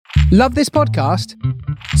Love this podcast?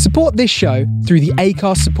 Support this show through the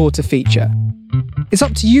Acast supporter feature. It's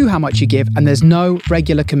up to you how much you give, and there's no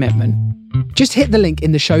regular commitment. Just hit the link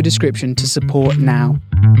in the show description to support now.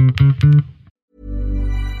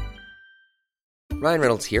 Ryan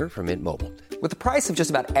Reynolds here from Mint Mobile. With the price of just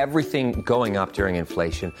about everything going up during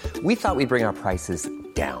inflation, we thought we'd bring our prices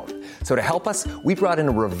down. So to help us, we brought in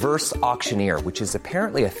a reverse auctioneer, which is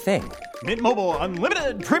apparently a thing. Mint Mobile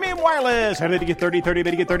Unlimited Premium Wireless. How to get 30, 30,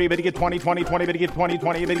 bit to get 30, bit to get 20, 20, 20, bit to get 20,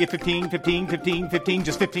 20, bit to get 15, 15, 15, 15,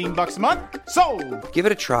 just $15 a month? Sold! Give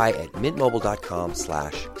it a try at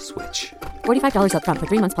mintmobile.com/switch. $45 up front for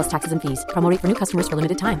 3 months plus taxes and fees. Promo rate for new customers for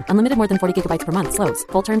limited time. Unlimited more than 40 gigabytes per month. Slows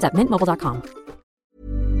full terms at mintmobile.com.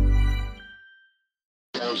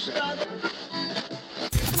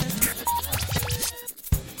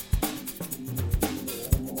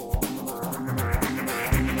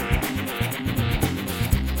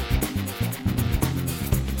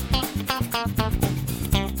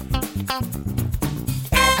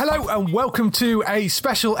 Hello and welcome to a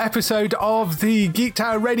special episode of the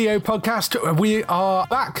Geektown Radio podcast. We are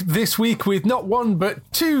back this week with not one but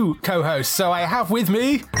two co-hosts. So I have with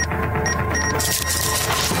me...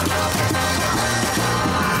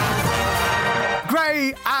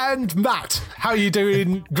 Gray and Matt. How are you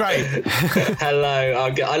doing, Gray? Hello.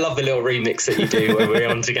 I love the little remix that you do when we're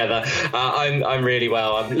on together. I'm really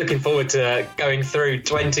well. I'm looking forward to going through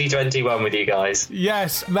 2021 with you guys.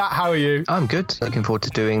 Yes. Matt, how are you? I'm good. Looking forward to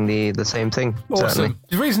doing the same thing. Awesome. Certainly.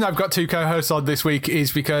 The reason I've got two co-hosts on this week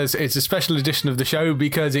is because it's a special edition of the show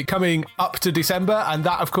because it's coming up to December, and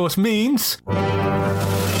that, of course, means...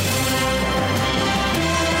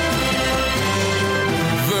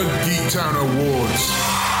 Geektown Awards.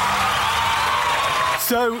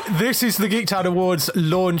 So this is the Geektown Awards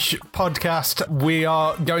launch podcast. We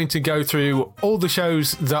are going to go through all the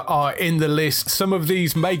shows that are in the list. Some of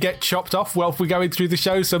these may get chopped off while we're going through the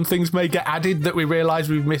show. Some things may get added that we realise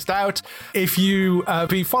we've missed out. If you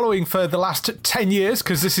been following for the last 10 years,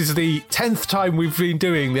 because this is the 10th time we've been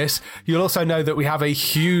doing this, you'll also know that we have a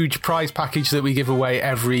huge prize package that we give away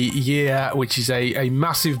every year, which is a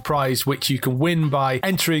massive prize which you can win by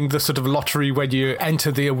entering the sort of lottery when you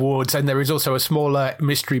enter the awards. And there is also a smaller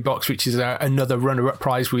mystery box, which is another runner-up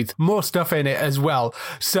prize with more stuff in it as well.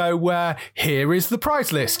 So here is the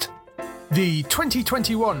prize list. The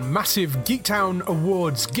 2021 Massive Geektown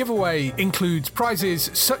Awards giveaway includes prizes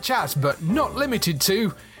such as, but not limited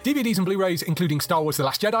to, DVDs and Blu-rays including Star Wars The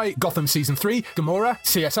Last Jedi, Gotham Season 3, Gamora,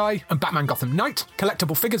 CSI, and Batman Gotham Knight,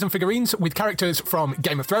 collectible figures and figurines with characters from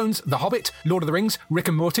Game of Thrones, The Hobbit, Lord of the Rings, Rick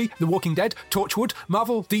and Morty, The Walking Dead, Torchwood,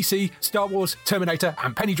 Marvel, DC, Star Wars, Terminator,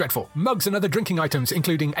 and Penny Dreadful. Mugs and other drinking items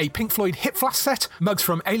including a Pink Floyd hip flask set, mugs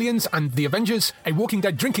from Aliens and The Avengers, a Walking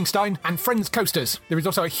Dead drinking stein, and Friends coasters. There is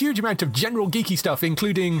also a huge amount of general geeky stuff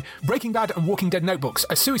including Breaking Bad and Walking Dead notebooks,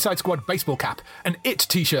 a Suicide Squad baseball cap, an It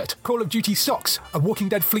t-shirt, Call of Duty socks, a Walking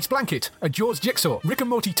Dead fleece blanket, a Jaws jigsaw, Rick and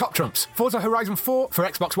Morty top trumps, Forza Horizon 4 for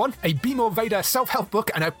Xbox One, a Be More Vader self-help book,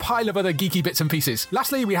 and a pile of other geeky bits and pieces.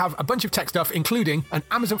 Lastly, we have a bunch of tech stuff including an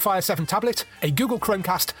Amazon Fire 7 tablet, a Google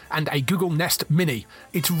Chromecast, and a Google Nest Mini.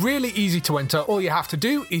 It's really easy to enter. All you have to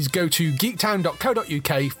do is go to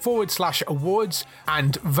geektown.co.uk/awards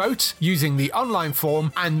and vote using the online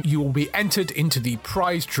form, and you will be entered into the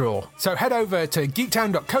prize draw. So head over to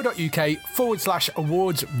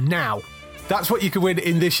geektown.co.uk/awards now. That's what you can win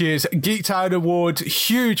in this year's Geektown Awards.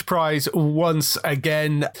 Huge prize once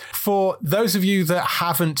again. For those of you that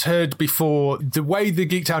haven't heard before, the way the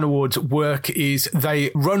Geektown Awards work is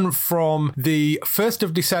they run from the 1st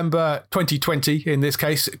of December 2020, in this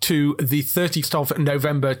case, to the 30th of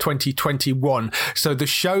November 2021. So the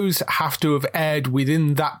shows have to have aired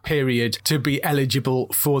within that period to be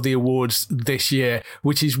eligible for the awards this year,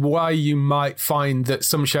 which is why you might find that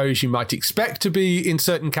some shows you might expect to be in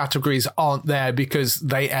certain categories aren't there because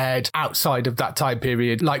they aired outside of that time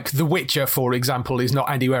period. Like The Witcher, for example, is not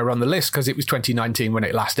anywhere on the list because it was 2019 when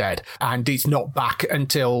it last aired, and it's not back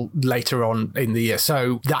until later on in the year.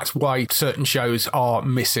 So that's why certain shows are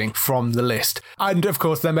missing from the list. And of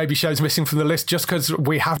course, there may be shows missing from the list just because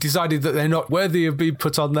we have decided that they're not worthy of being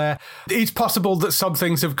put on there. It's possible that some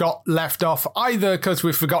things have got left off either because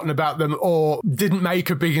we've forgotten about them or didn't make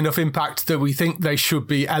a big enough impact that we think they should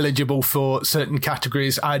be eligible for certain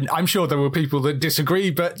categories. And I'm sure there were people that disagree,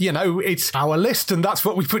 but you know, it's our list and that's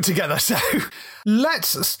what we put together. So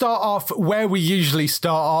let's start off where we usually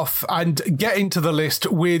start off and get into the list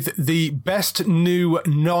with the best new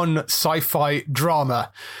non-sci-fi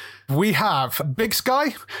drama. we have Big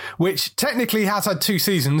Sky, which technically has had 2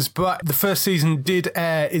 seasons, but the first season did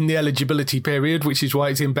air in the eligibility period, which is why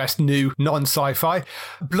it's in Best New Non-Sci-Fi.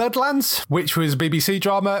 Bloodlands, which was a BBC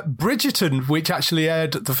drama. Bridgerton, which actually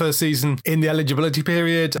aired the first season in the eligibility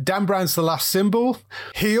period. Dan Brown's The Last Symbol.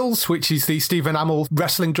 Heels, which is the Stephen Amell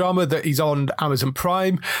wrestling drama that is on Amazon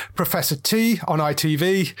Prime. Professor T on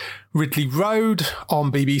ITV. Ridley Road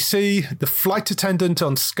on BBC, The Flight Attendant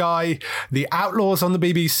on Sky, The Outlaws on the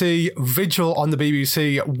BBC, Vigil on the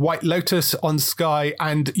BBC, White Lotus on Sky,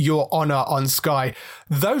 and Your Honour on Sky.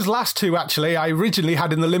 Those last 2, actually, I originally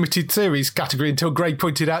had in the limited series category until Greg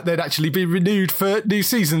pointed out they'd actually be renewed for new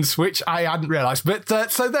seasons, which I hadn't realised.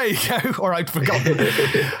 But so there you go, or I'd forgotten.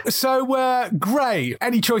 So, Gray,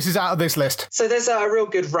 any choices out of this list? So there's a real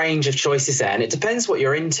good range of choices there, and it depends what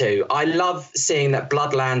you're into. I love seeing that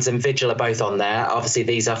Bloodlands and Vigil are both on there. Obviously,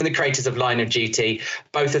 these are from the creators of Line of Duty.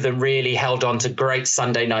 Both of them really held on to great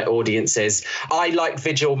Sunday night audiences. I liked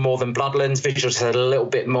Vigil more than Bloodlands. Vigil just had a little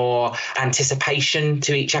bit more anticipation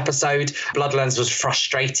to each episode. Bloodlands was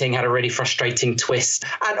frustrating, had a really frustrating twist,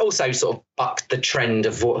 and also sort of bucked the trend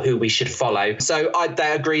of who we should follow. So I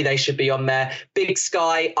agree they should be on there. Big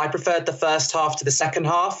Sky, I preferred the first half to the second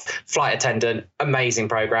half. Flight Attendant, amazing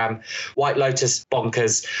program. White Lotus,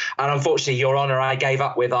 bonkers. And unfortunately, Your Honour, I gave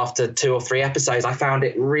up with after 2 or 3 episodes. I found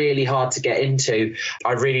it really hard to get into.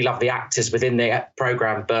 I really love the actors within the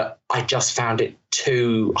program, but I just found it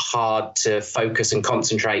too hard to focus and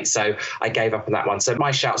concentrate, so I gave up on that one. So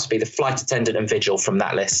my shouts would be The Flight Attendant and Vigil from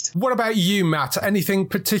that list. What about you, Matt? Anything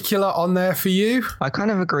particular on there for you? I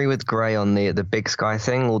kind of agree with Gray on the Big Sky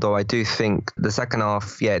thing, although I do think the second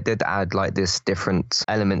half, it did add like this different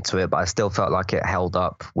element to it, but I still felt like it held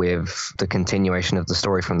up with the continuation of the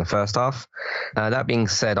story from the first half. That being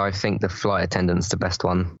said, I think The Flight Attendant's the best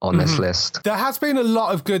one on this list. There has been a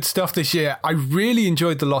lot of good stuff this year. I really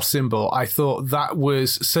enjoyed The Lost Symbol. I thought that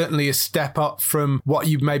was certainly a step up from what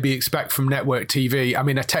you maybe expect from network TV. I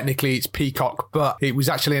mean, technically it's Peacock, but it was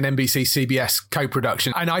actually an NBC-CBS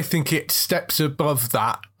co-production. And I think it steps above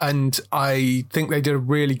that. And I think they did a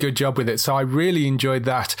really good job with it. So I really enjoyed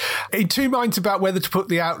that. In 2 minds about whether to put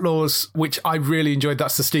The Outlaws, which I really enjoyed,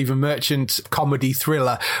 that's the Stephen Merchant comedy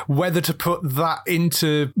thriller, whether to put that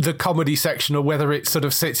into the comedy section or whether it sort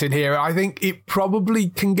of sits in here. I think it probably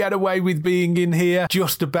can get away with being in here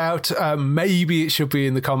just about. Maybe it should be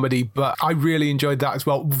in the comedy, but I really enjoyed that as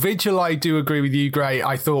well. Vigil, I do agree with you, Gray.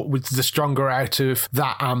 I thought was the stronger out of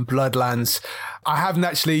that and Bloodlands. I haven't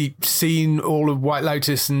actually seen all of White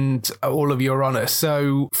Lotus and all of Your Honour.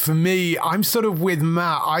 So for me, I'm sort of with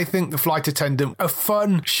Matt. I think The Flight Attendant, a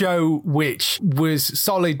fun show which was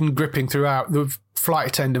solid and gripping throughout. The Flight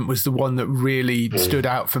Attendant was the one that really stood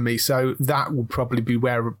out for me. So that will probably be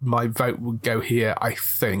where my vote would go here, I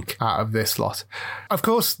think, out of this lot. Of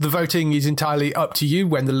course, the voting is entirely up to you.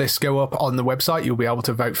 When the lists go up on the website, you'll be able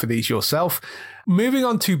to vote for these yourself. Moving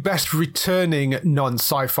on to Best Returning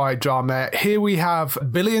Non-Sci-Fi Drama. Here we have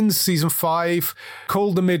Billions Season 5,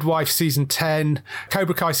 Call the Midwife Season 10,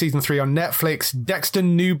 Cobra Kai Season 3 on Netflix, Dexter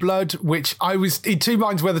New Blood, which I was in 2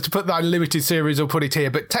 minds whether to put that in limited series or put it here,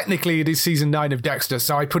 but technically it is Season 9 of Dexter,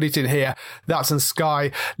 so I put it in here. That's on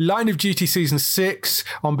Sky. Line of Duty Season 6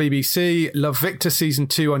 on BBC, Love Victor Season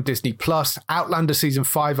 2 on Disney+, Outlander Season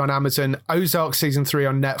 5 on Amazon, Ozark Season 3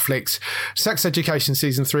 on Netflix, Sex Education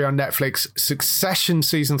Season 3 on Netflix, Succession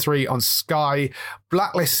Season 3 on Sky,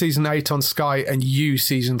 Blacklist Season 8 on Sky, and You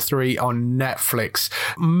Season 3 on Netflix.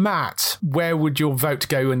 Matt, where would your vote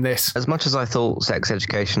go in this? As much as I thought Sex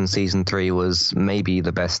Education Season 3 was maybe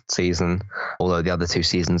the best season, although the other 2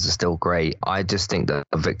 seasons are still great, I just think that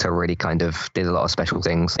Victor really kind of did a lot of special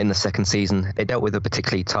things. In the second season, it dealt with a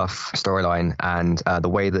particularly tough storyline, and the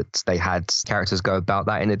way that they had characters go about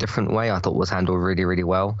that in a different way, I thought was handled really, really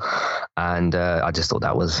well. And I just thought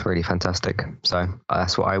that was really fantastic. So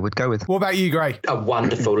that's what I would go with. What about you, Gray? A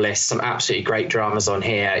wonderful list. Some absolutely great dramas on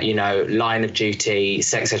here. You know, Line of Duty,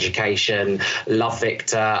 Sex Education, Love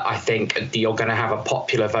Victor. I think you're going to have a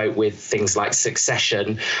popular vote with things like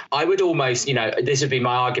Succession. I would almost, this would be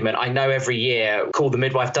my argument. I know every year Call the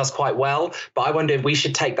Midwife does quite well, but I wonder if we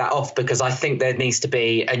should take that off, because I think there needs to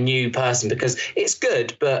be a new person, because it's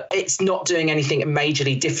good, but it's not doing anything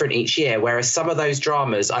majorly different each year. Whereas some of those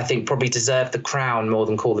dramas, I think, probably deserve the crown more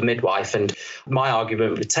than Call the Midwife. And My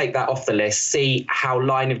argument would take that off the list, see how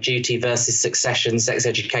Line of Duty versus Succession, Sex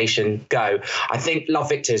Education go. I think Love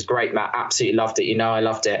Victor is great, Matt. Absolutely loved it. You know, I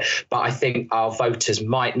loved it. But I think our voters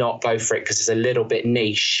might not go for it because it's a little bit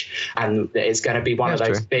niche and it's going to be one of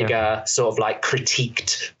those bigger sort of like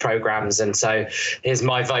critiqued programs. And so here's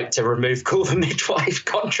my vote to remove Call the Midwife.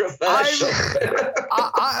 Controversial.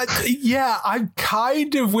 I'm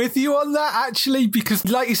kind of with you on that, actually, because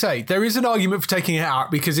like you say, there is an argument for taking it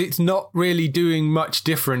out because it's not really doing much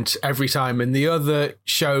different every time. And the other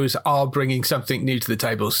shows are bringing something new to the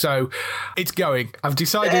table. So it's going. I've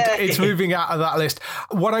decided it's moving out of that list.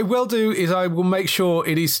 What I will do is I will make sure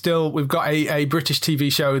it is still, we've got a British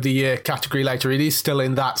TV show of the year category later. It is still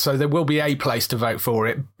in that. So there will be a place to vote for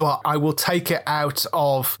it, but I will take it out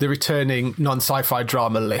of the returning non-sci-fi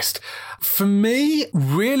drama list. For me,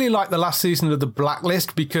 really like the last season of The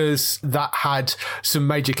Blacklist because that had some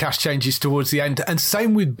major cast changes towards the end. And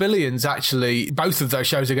same with Billions, actually. Both of those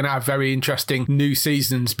shows are going to have very interesting new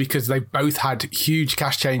seasons because they both had huge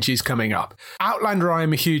cast changes coming up. Outlander, I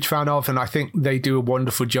am a huge fan of, and I think they do a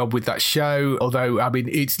wonderful job with that show. Although, I mean,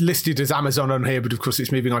 it's listed as Amazon on here, but of course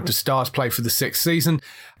it's moving on to Stars Play for the 6th season.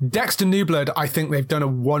 Dexter New Blood, I think they've done a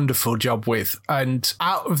wonderful job with. And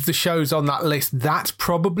out of the shows on that list, that's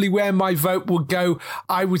probably where my vote will go.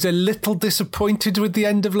 I was a little disappointed with the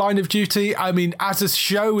end of Line of Duty. I mean, as a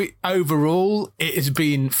show overall, it has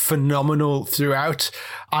been phenomenal throughout.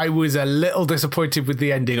 I was a little disappointed with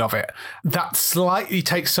the ending of it. That slightly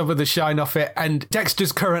takes some of the shine off it, and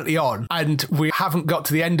Dexter's currently on, and we haven't got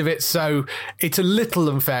to the end of it, so it's a little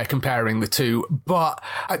unfair comparing the two. But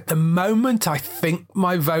at the moment, I think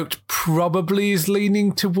my vote probably is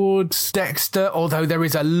leaning towards Dexter, although there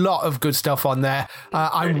is a lot of good stuff on there.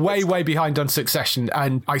 I'm way behind on Succession,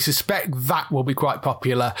 and I suspect that will be quite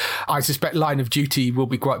popular. I suspect Line of Duty will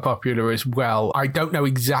be quite popular as well. I don't know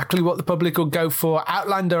exactly what the public will go for.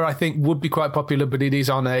 Outlander, I think, would be quite popular, but it is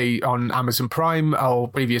on Amazon Prime, or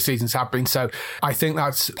previous seasons have been, so I think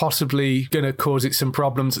that's possibly going to cause it some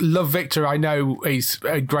problems. Love Victor, I know, is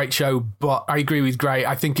a great show, but I agree with Gray.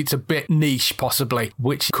 I think it's a bit niche, possibly,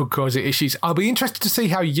 which could cause it issues. I'll be interested to see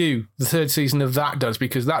how the third season of that does,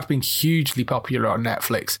 because that's been hugely popular on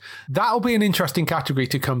Netflix. That'll be an interesting category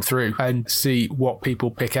to come through and see what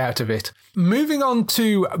people pick out of it. Moving on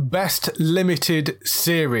to Best Limited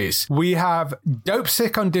Series, we have Dope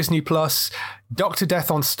Sick on Disney+, Dr. Death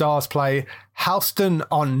on Stars Play, Halston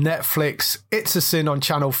on Netflix, It's a Sin on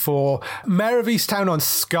Channel 4, Mayor of Easttown on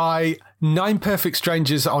Sky, 9 Perfect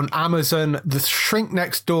Strangers on Amazon, The Shrink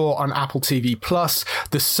Next Door on Apple TV+,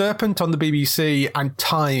 The Serpent on the BBC, and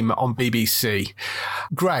Time on BBC.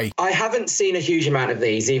 Gray. I haven't seen a huge amount of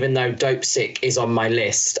these, even though Dope Sick is on my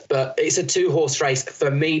list, but it's a 2-horse race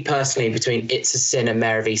for me personally between It's a Sin and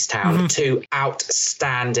Mayor of Easttown, 2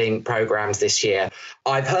 outstanding programs this year.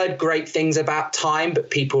 I've heard great things about Time,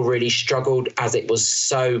 but people really struggled as it was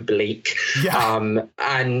so bleak. Yeah.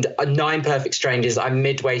 And 9 Perfect Strangers, I'm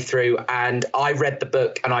midway through, and I read the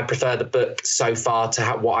book, and I prefer the book so far to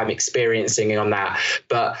what I'm experiencing on that.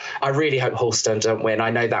 But I really hope Halston don't win. I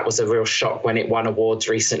know that was a real shock when it won awards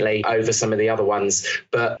recently over some of the other ones.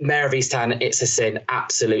 But Mayor of Easttown, It's a Sin,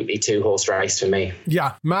 absolutely 2-horse race for me.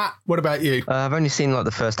 Yeah. Matt, what about you? I've only seen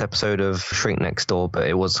the first episode of Shrink Next Door, but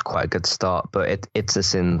it was quite a good start. But It's a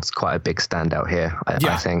Sin's quite a big standout here,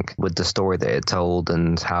 I think, with the story that it told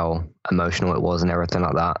and how emotional it was and everything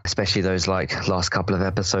like that, especially those last couple of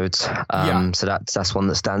episodes. So that's one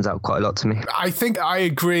that stands out quite a lot to me. I think I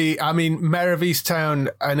agree. I mean, Mayor of Easttown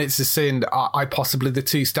and It's a Sin are possibly the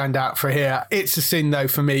 2 stand out for here. It's a Sin, though,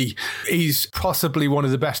 for me, is possibly one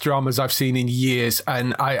of the best dramas I've seen in years,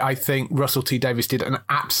 and I think Russell T Davies did an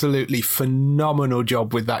absolutely phenomenal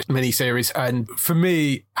job with that miniseries, and for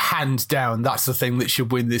me, hands down, that's the thing that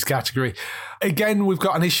should win this category. Again, we've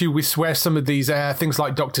got an issue with where some of these air, things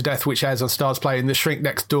like Dr. Death, which airs on Stars Play, and The Shrink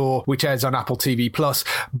Next Door, which airs on Apple TV+.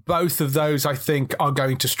 Both of those, I think, are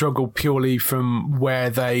going to struggle purely from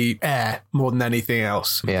where they air more than anything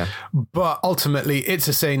else. Yeah. But ultimately, It's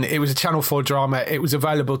a Sin. It was a Channel 4 drama. It was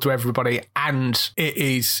available to everybody, and it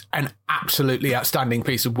is an absolutely outstanding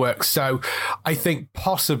piece of work. So I think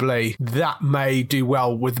possibly that may do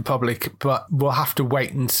well with the public, but we'll have to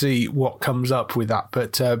wait and see what comes up with that.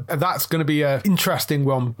 But that's going to be an interesting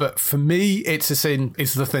one. But for me, It's a Sin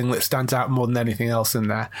is the thing that stands out more than anything else in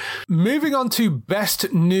there. Moving on to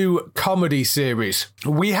Best New Comedy Series,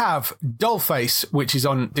 we have Dollface, which is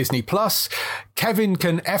on Disney+, Kevin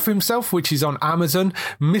Can F Himself, which is on Amazon,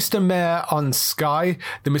 Mr. Mayor on Sky,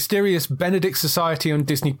 The Mysterious Benedict Society on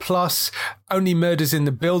Disney+, Only Murders in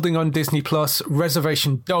the Building on Disney+,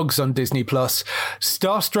 Reservation Dogs on Disney+,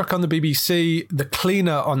 Starstruck on the BBC, The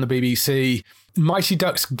Cleaner on the BBC, Mighty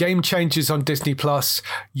Ducks Game Changers on Disney+,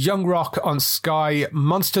 Young Rock on Sky,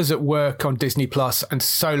 Monsters at Work on Disney+, and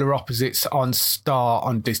Solar Opposites on Star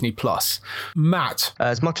on Disney+. Matt?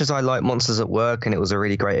 As much as I like Monsters at Work, and it was a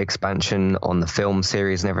really great expansion on the film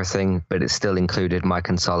series and everything, but it still included Mike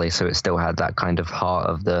and Sully, so it still had that kind of heart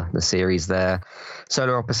of the series there.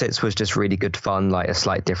 Solar Opposites was just really good fun, like a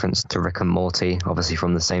slight difference to Rick and Morty, obviously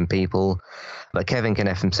from the same people. But Kevin Can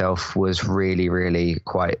F Himself was really, really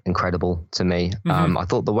quite incredible to me. I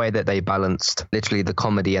thought the way that they balanced literally the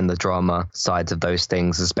comedy and the drama sides of those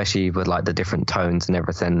things, especially with like the different tones and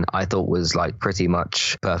everything, I thought was like pretty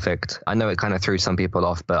much perfect. I know it kind of threw some people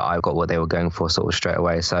off, but I got what they were going for sort of straight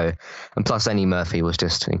away. So, and plus Annie Murphy was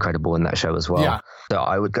just incredible in that show as well. Yeah. So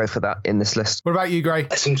I would go for that in this list. What about you, Gray?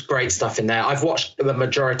 There's some great stuff in there. I've watched the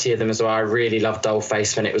majority of them as well. I really loved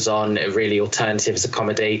Dollface when it was on. It really alternative as a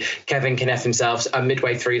comedy. Kevin Can F Himself.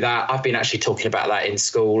 Midway through that, I've been actually talking about that in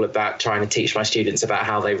school, about trying to teach my students about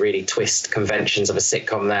how they really twist conventions of a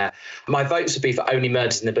sitcom there. My votes would be for Only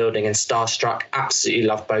Murders in the Building and Starstruck. Absolutely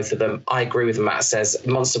love both of them. I agree with Matt says.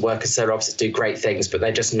 Monster Work and Solar Opposites do great things, but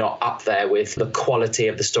they're just not up there with the quality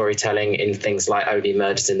of the storytelling in things like Only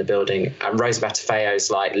Murders in the Building. And Rose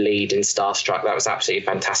Matafeo's like lead in Starstruck, that was absolutely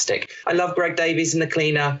fantastic. I love Greg Davies in The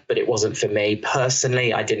Cleaner, but it wasn't for me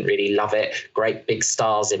personally. I didn't really love it. Great big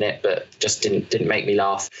stars in it, but just didn't make me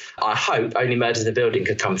laugh. I hope Only Murders in the Building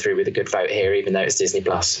could come through with a good vote here, even though it's Disney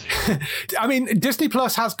Plus. I mean, Disney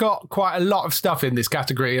Plus has got quite a lot of stuff in this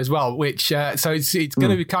category as well, which so it's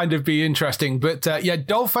going to kind of be interesting. But yeah,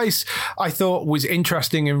 Dollface I thought was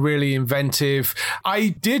interesting and really inventive. I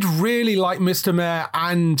did really like Mr. Mayor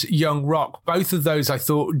and Young Rock. Both of those I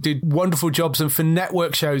thought did wonderful jobs, and for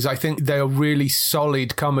network shows I think they are really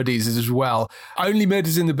solid comedies as well. Only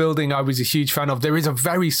Murders in the Building I was a huge fan of. There is a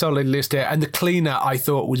very solid list here, and The Cleaner I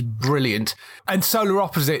thought was brilliant. And Solar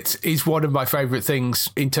Opposites is one of my favourite things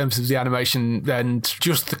in terms of the animation and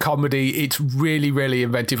just the comedy. It's really, really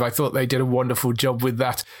inventive. I thought they did a wonderful job with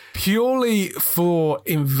that. Purely for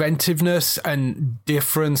inventiveness and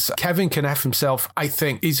difference, Kevin Can F Himself, I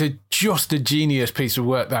think, is just a genius piece of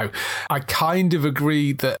work, though. I kind of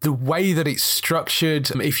agree that the way that it's structured,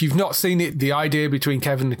 if you've not seen it, the idea between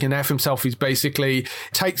Kevin Can F Himself is basically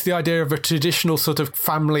takes the idea of a traditional sort of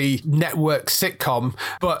family network sitcom,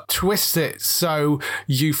 but twists it so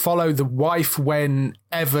you follow the wife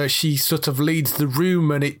whenever she sort of leads the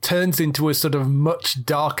room, and it turns into a sort of much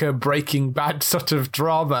darker Breaking Bad sort of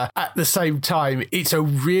drama at the same time. It's a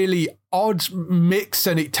really odd mix,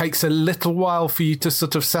 and it takes a little while for you to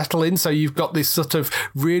sort of settle in. So you've got this sort of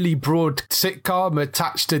really broad sitcom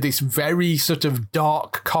attached to this very sort of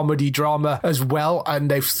dark comedy drama as well,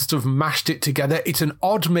 and they've sort of mashed it together. It's an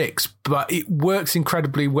odd mix, but it works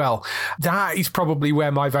incredibly well. That is probably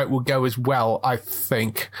where my vote will go as well, I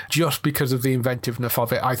think, just because of the inventiveness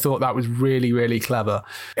of it. I thought that was really, really clever.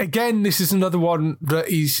 Again, this is another one that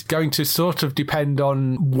is going to sort of depend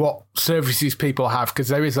on what services people have, because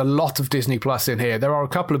there is a lot of Disney Plus in here. There are a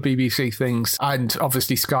couple of BBC things and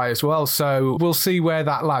obviously Sky as well, so we'll see where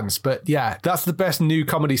that lands. But yeah, that's the best new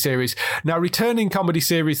comedy series. Now, returning comedy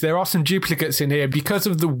series, there are some duplicates in here because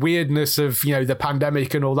of the weirdness of, you know, the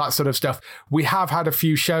pandemic and all that sort of stuff. We have had a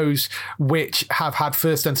few shows which have had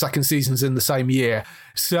first and second seasons in the same year.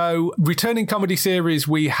 So, returning comedy series,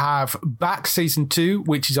 we have Back Season 2,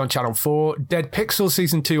 which is on Channel 4, Dead Pixels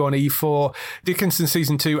Season 2 on E4, Dickinson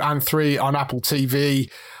Season 2 and 3 on Apple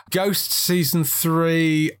TV, Ghost Season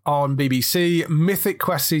 3 on BBC, Mythic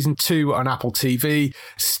Quest Season 2 on Apple TV,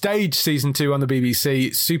 Stage Season 2 on the BBC,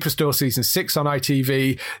 Superstore Season 6 on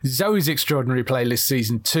ITV, Zoe's Extraordinary Playlist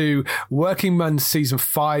Season 2, Working Men's Season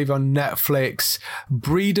 5 on Netflix,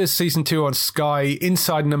 Breeders Season 2 on Sky,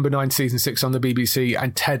 Inside Number 9 Season 6 on the BBC,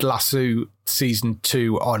 and Ted Lasso Season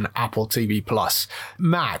 2 on Apple TV+.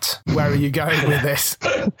 Matt, where are you going with this?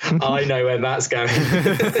 I know where Matt's going.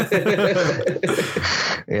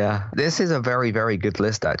 Yeah, this is a very, very good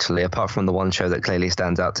list, actually, apart from the one show that clearly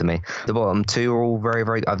stands out to me. The bottom two are all very,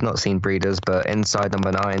 very... I've not seen Breeders, but Inside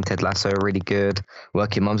Number 9, Ted Lasso are really good.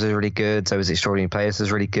 Working Mums is really good. Zoe's Extraordinary Playlist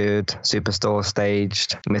is really good. Superstore,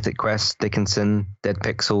 Staged, Mythic Quest, Dickinson, Dead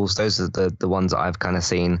Pixels. Those are the ones that I've kind of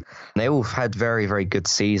seen. They all had very, very good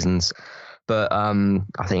seasons. but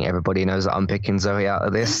I think everybody knows that I'm picking Zoe out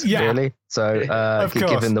of this, really. So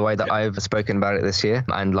given the way that I've spoken about it this year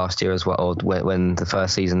and last year as well, or when the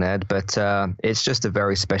first season aired, but it's just a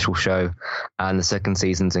very special show, and the second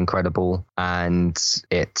season's incredible, and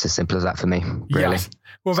it's as simple as that for me, really. Yeah.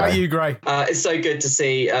 What about you, Gray? It's so good to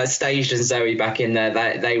see Staged and Zoe back in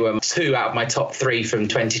there. They were 2 out of my top 3 from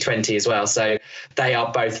 2020 as well. So they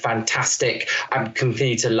are both fantastic. I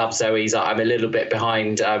continue to love Zoe's. I'm a little bit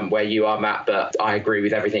behind where you are, Matt, but I agree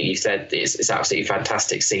with everything you said. It's absolutely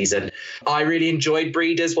fantastic season. I really enjoyed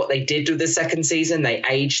Breeders, what they did with the second season. They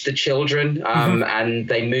aged the children and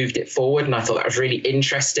they moved it forward. And I thought that was really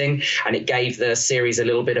interesting. And it gave the series a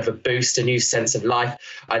little bit of a boost, a new sense of life.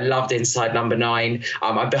 I loved Inside Number 9.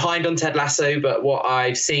 I'm behind on Ted Lasso, but what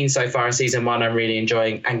I've seen so far in season 1, I'm really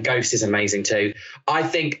enjoying. And Ghost is amazing too. I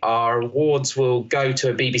think our awards will go to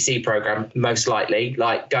a BBC programme, most likely.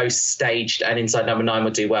 Like Ghost, Staged, and Inside Number 9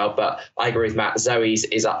 will do well. But I agree with Matt. Zoe's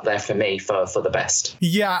is up there for me for the best.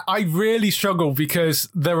 Yeah, I really struggle because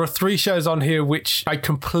there are 3 shows on here which I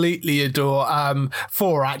completely adore.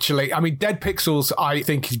 4, actually. I mean, Dead Pixels, I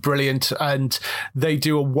think, is brilliant, and they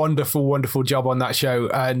do a wonderful, wonderful job on that show.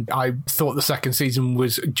 And I thought the second season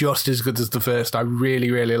was just as good as the first. I really,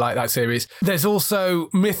 really like that series. There's also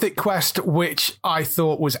Mythic Quest, which I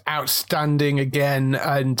thought was outstanding again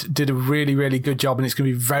and did a really, really good job. And it's going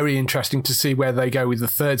to be very interesting to see where they go with the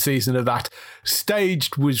third season of that.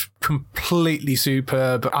 Staged was completely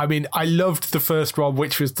superb. I mean, I loved the first one,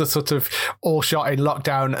 which was the sort of all shot in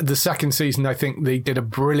lockdown. The second season, I think they did a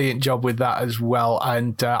brilliant job with that as well.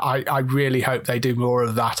 And I really hope they do more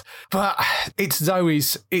of that. But it's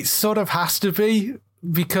Zoe's. It sort of has to be,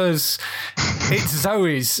 because it's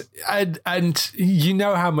Zoe's, and you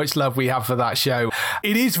know how much love we have for that show.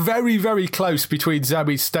 It is very, very close between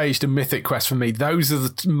Zoe's, Staged, and Mythic Quest for me. Those are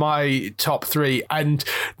my top 3, and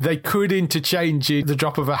they could interchange at the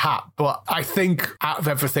drop of a hat, but I think out of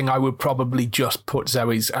everything, I would probably just put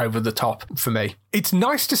Zoe's over the top for me. It's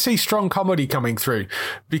nice to see strong comedy coming through,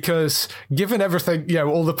 because given everything, you know,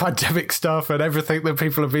 all the pandemic stuff and everything that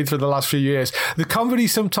people have been through the last few years, the comedy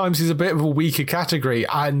sometimes is a bit of a weaker category.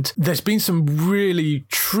 And there's been some really,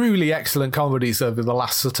 truly excellent comedies over the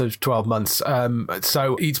last sort of 12 months.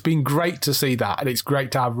 So it's been great to see that. And it's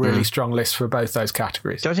great to have really strong lists for both those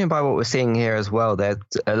categories. Judging by what we're seeing here as well, there's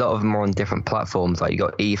a lot of them are on different platforms. Like you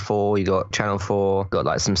got E4, you got Channel 4, got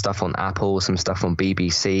like some stuff on Apple, some stuff on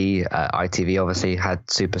BBC, ITV obviously had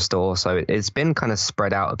Superstore. So it's been kind of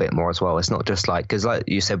spread out a bit more as well. It's not just like, because like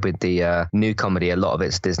you said with the new comedy, a lot of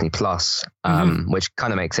it's Disney Plus, which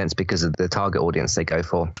kind of makes sense because of the target audience they go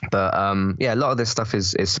for. But yeah, a lot of this stuff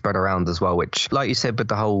is spread around as well, which, like you said, with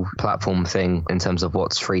the whole platform thing in terms of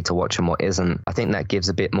what's free to watch and what isn't, I think that gives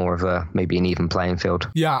a bit more of a maybe an even playing field.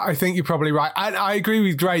 Yeah, I think you're probably right. And I agree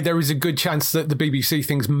with Gray. There is a good chance that the BBC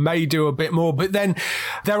things may do a bit more, but then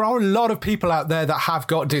there are a lot of people out there that have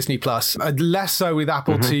got Disney Plus, less so with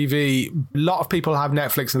Apple TV. A lot of people have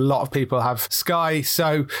Netflix and a lot of people have Sky.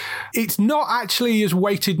 So it's not actually as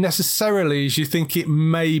weighted necessarily as you think it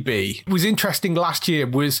may be. It was interesting last year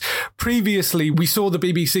was previously we saw the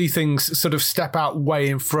BBC things sort of step out way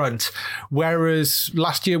in front, whereas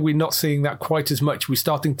last year we're not seeing that quite as much. We're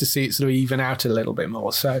starting to see it sort of even out a little bit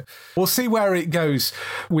more. So we'll see where it goes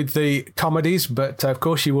with the comedies, but of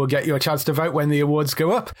course you will get your chance to vote when the awards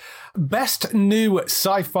go up. Best new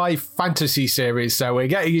sci-fi fantasy series. So we're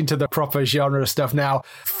getting into the proper genre stuff now.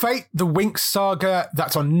 Fate, the Winx Saga,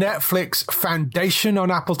 that's on Netflix. Foundation on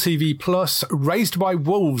Apple TV Plus. Raised by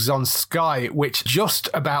Wolves on Sky, which just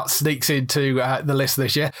about sneaks into the list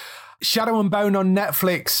this year. Shadow and Bone on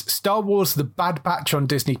Netflix, Star Wars The Bad Batch on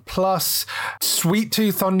Disney Plus, Sweet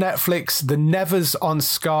Tooth on Netflix, The Nevers on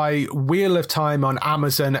Sky, Wheel of Time on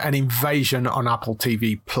Amazon, and Invasion on Apple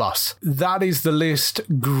TV Plus. That is the list.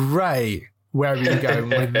 Gray, where are you going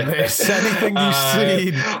with this? Anything you've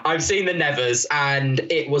seen? I've seen The Nevers, and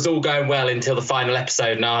it was all going well until the final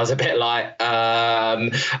episode, and I was a bit like, I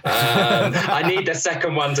need the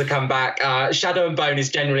second one to come back. Shadow and Bone is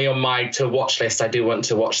generally on my to-watch list. I do want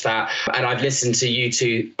to watch that, and I've listened to you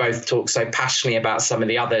two both talk so passionately about some of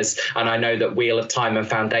the others, and I know that Wheel of Time and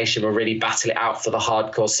Foundation will really battle it out for the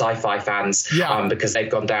hardcore sci-fi fans, because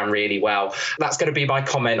they've gone down really well. That's going to be my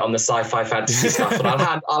comment on the sci-fi fantasy stuff, and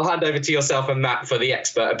I'll hand over to yourself, myself and Matt for the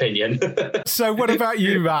expert opinion. So what about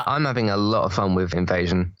you, Matt? I'm having a lot of fun with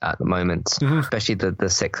Invasion at the moment, especially the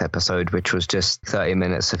sixth episode, which was just 30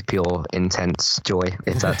 minutes of pure intense joy,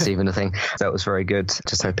 if that's even a thing. That was very good.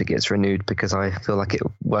 Just hope it gets renewed because I feel like it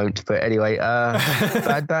won't. But anyway,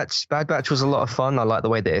 Bad Batch was a lot of fun. I like the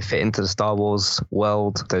way that it fit into the Star Wars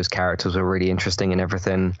world. Those characters were really interesting and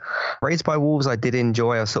everything. Raised by Wolves, I did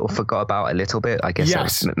enjoy. I sort of forgot about a little bit. I guess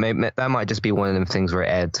that might just be one of them things where it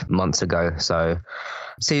aired months ago. So,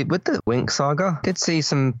 see, with the Wink saga, I did see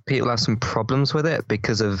some people have some problems with it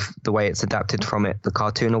because of the way it's adapted from the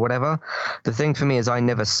cartoon or whatever. The thing for me is I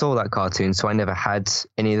never saw that cartoon, so I never had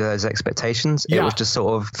any of those expectations. It was just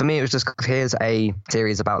sort of, for me, it was just, here's a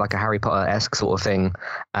series about like a Harry Potter-esque sort of thing,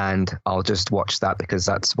 and I'll just watch that because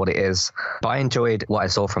that's what it is. But I enjoyed what I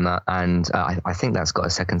saw from that, and I think that's got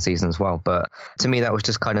a second season as well. But to me, that was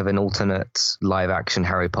just kind of an alternate live-action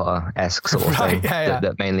Harry Potter-esque sort of thing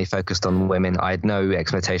that mainly focused on women. I had no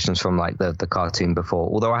expectations from like the cartoon before,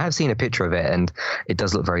 although I have seen a picture of it and it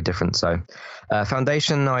does look very different. So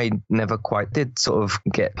Foundation, I never quite did sort of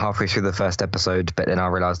get halfway through the first episode, but then I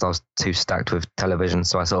realized I was too stacked with television,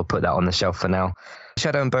 so I sort of put that on the shelf for now.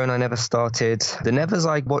 Shadow and Bone I never started. The Nevers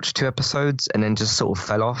I watched 2 episodes and then just sort of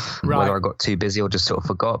fell off, whether I got too busy or just sort of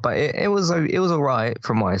forgot, but it was all right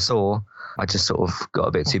from what I saw. I just sort of got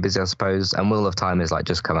a bit too busy, I suppose. And Wheel of Time is like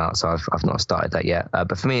just come out, so I've not started that yet.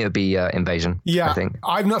 But for me, it would be Invasion. Yeah, I think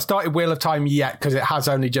I've not started Wheel of Time yet because it has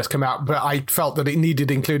only just come out. But I felt that it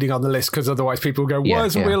needed including on the list because otherwise people go, "Why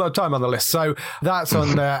isn't Wheel of Time on the list?" So that's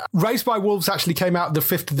on there. Raised by Wolves actually came out the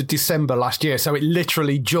 5th of December last year, so it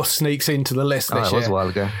literally just sneaks into the list this year. It was a while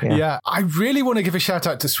ago. Yeah, I really want to give a shout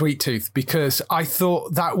out to Sweet Tooth because I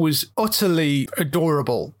thought that was utterly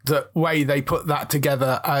adorable the way they put that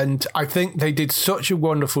together, and I think they did such a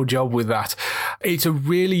wonderful job with that. It's a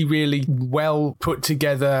really, really well put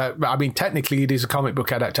together. I mean, technically it is a comic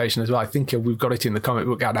book adaptation as well. I think we've got it in the comic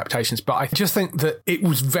book adaptations, but I just think that it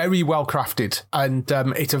was very well crafted, and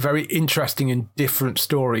it's a very interesting and different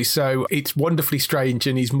story. So it's wonderfully strange,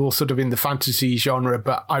 and he's more sort of in the fantasy genre,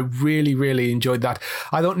 but I really, really enjoyed that.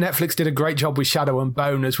 I thought Netflix did a great job with Shadow and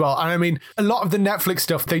Bone as well. And I mean, a lot of the Netflix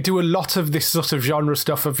stuff, they do a lot of this sort of genre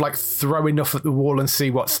stuff of like throw enough at the wall and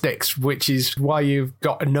see what sticks, which is why you've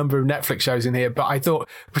got a number of Netflix shows in here. But I thought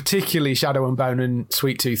particularly Shadow and Bone and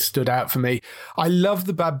Sweet Tooth stood out for me. I love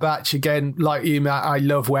the Bad Batch. Again, like you, Matt, I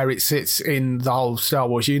love where it sits in the whole Star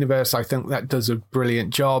Wars universe. I think that does a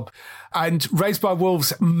brilliant job. And Raised by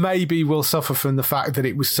Wolves maybe will suffer from the fact that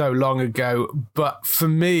it was so long ago. But for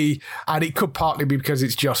me, and it could partly be because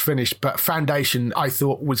it's just finished, but Foundation I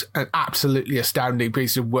thought was an absolutely astounding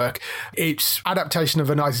piece of work. It's adaptation of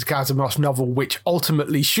an Isaac Asimov novel, which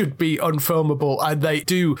ultimately should be unfilmable, and they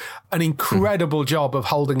do an incredible job of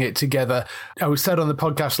holding it together. I was said on the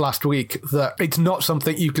podcast last week that it's not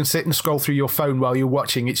something you can sit and scroll through your phone while you're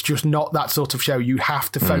watching. It's just not that sort of show. You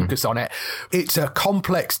have to focus on it. It's a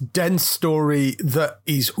complex, dense story that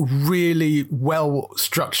is really well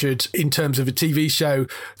structured in terms of a TV show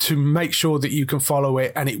to make sure that you can follow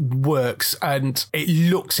it and it works, and it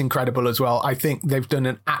looks incredible as well. I think they've done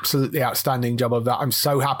an absolutely outstanding job of that. I'm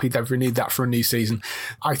so happy they've renewed that for a new season.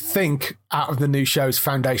 I think out of the new shows,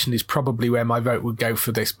 Foundation is probably where my vote would go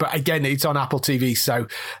for this. But again, it's on Apple TV, so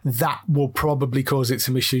that will probably cause it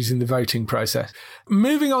some issues in the voting process.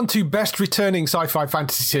 Moving on to Best Returning Sci-Fi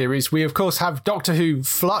Fantasy Series, we of course have Doctor Who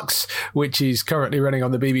Flux, which is currently running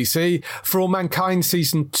on the BBC, For All Mankind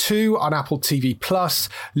Season 2 on Apple TV+,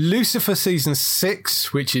 Lucifer Season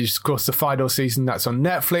 6, which is of course the final season, that's on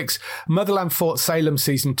Netflix, Motherland Fort Salem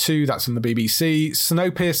Season 2, that's on the BBC,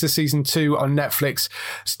 Snowpiercer Season 2 on Netflix,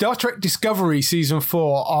 Star Trek Discovery Season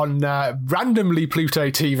 4 on randomly Pluto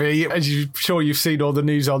TV, as I'm sure you've seen all the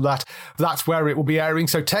news on that. That's where it will be airing,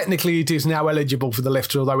 so technically it is now eligible for the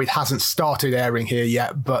lift, although it hasn't started airing here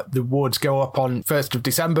yet, but the awards go up on 1st of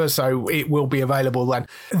December, so it will be available then.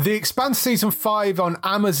 The Expanse Season 5 on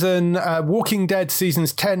Amazon, Walking Dead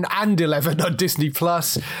Seasons 10 and 11 on Disney+,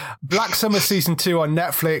 Black Summer Season 2 on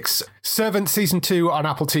Netflix, Servant Season 2 on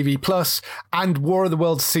Apple TV+, and War of the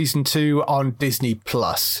Worlds Season 2 on Disney+.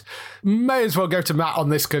 May as well go to Matt on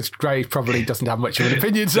this because Gray probably doesn't have much of an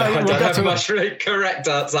opinion. So I don't have a much correct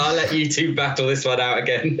answer. I'll let you two battle this one out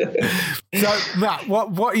again. So, Matt,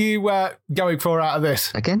 what are you going for out of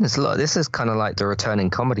this? Again, there's a lot. This is kind of like the returning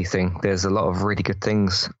comedy thing. There's a lot of really good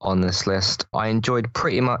things on this list. I enjoyed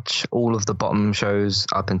pretty much all of the bottom shows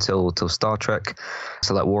up until Star Trek.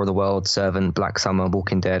 So like War of the Worlds, Servant, Black Summer,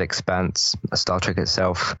 Walking Dead, Expanse, Star Trek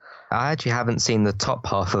itself. I actually haven't seen the top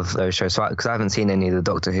half of those shows, because I haven't seen any of the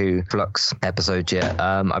Doctor Who Flux episodes yet.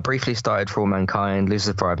 I briefly started For All Mankind,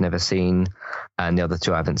 Lucifer I've never seen, and the other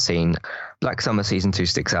two I haven't seen. Black Summer Season 2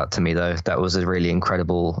 sticks out to me, though. That was a really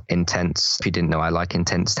incredible, intense, if you didn't know, I like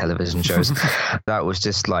intense television shows. That was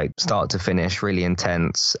just like start to finish, really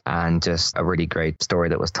intense, and just a really great story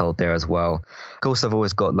that was told there as well. Of course, I've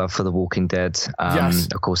always got love for The Walking Dead. Yes.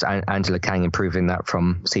 Of course, Angela Kang improving that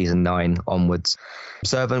from season 9 onwards.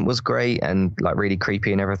 Servant was great and like really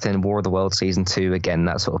creepy and everything. War of the Worlds Season 2, again,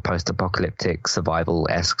 that sort of post-apocalyptic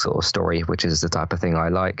survival-esque sort of story, which is the type of thing I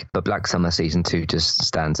like. But Black Summer Season 2 just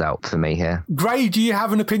stands out for me here. Gray, do you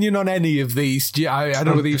have an opinion on any of these? I don't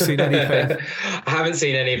know whether you've seen anything. I haven't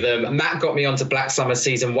seen any of them. Matt got me onto Black Summer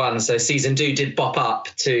Season 1, so Season 2 did pop up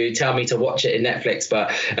to tell me to watch it in Netflix,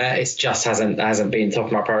 but it just hasn't been top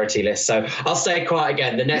of my priority list. So I'll stay quiet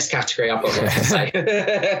again. The next category I've got to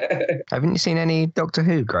say. Haven't you seen any Doctor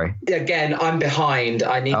Who, Gray? Again, I'm behind.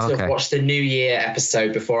 I need to watch the New Year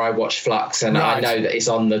episode before I watch Flux, and I know that it's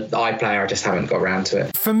on the iPlayer. I just haven't got around to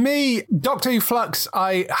it. For me, Doctor Who Flux,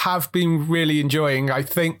 I have been really enjoying. I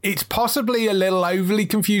think it's possibly a little overly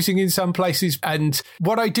confusing in some places, and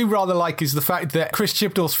what I do rather like is the fact that Chris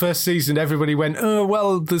Chibnall's first season, everybody went, oh,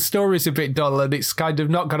 well, the story's a bit dull and it's kind of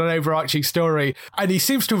not got an overarching story, and he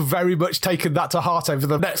seems to have very much taken that to heart over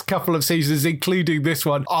the next couple of seasons, including this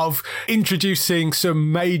one, of introducing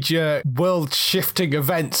some major world-shifting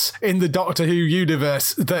events in the Doctor Who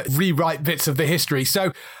universe that rewrite bits of the history.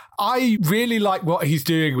 So I really like what he's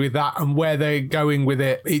doing with that and where they're going with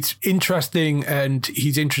it. It's interesting, and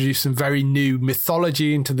he's introduced some very new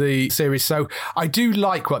mythology into the series. So I do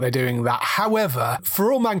like what they're doing with that. However,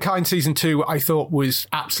 For All Mankind Season 2, I thought was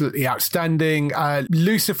absolutely outstanding.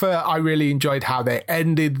 Lucifer, I really enjoyed how they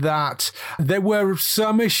ended that. There were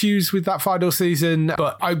some issues with that final season,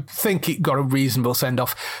 but I think it got a reasonable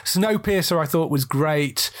send-off. Snowpiercer, I thought was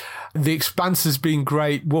great. The Expanse has been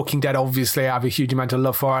great. Walking Dead, obviously, I have a huge amount of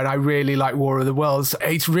love for, and I really like War of the Worlds.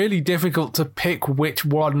 It's really difficult to pick which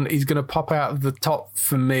one is going to pop out of the top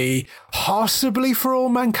for me. Possibly For All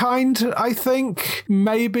Mankind, I think.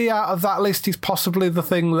 Maybe out of that list is possibly the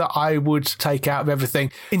thing that I would take out of everything.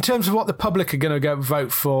 In terms of what the public are going to go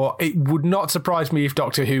vote for, it would not surprise me if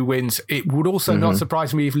Doctor Who wins. It would also not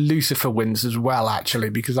surprise me if Lucifer wins as well,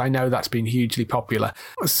 actually, because I know that's been hugely popular.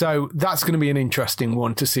 So that's going to be an interesting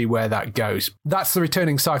one to see where that goes. That's the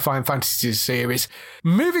returning sci-fi and fantasy series.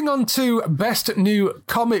 Moving on to best new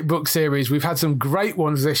comic book series, we've had some great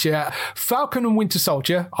ones this year. Falcon and Winter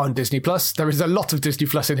Soldier on Disney Plus. There is a lot of Disney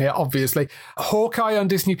Plus in here, obviously. Hawkeye on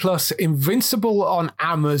Disney Plus, Invincible on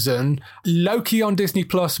Amazon, Loki on Disney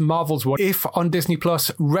Plus, Marvel's What If on Disney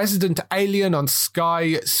Plus, Resident Alien on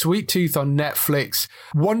Sky, Sweet Tooth on Netflix,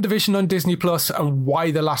 WandaVision on Disney Plus, and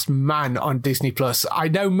Why the Last Man on Disney Plus. I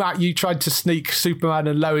know, Matt, you tried to sneak Superman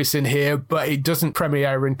and Lois in here, but it doesn't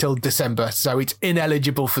premiere until December, so it's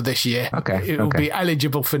ineligible for this year. It will be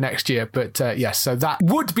eligible for next year, but yes, so that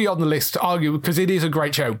would be on the list, arguably, because it is a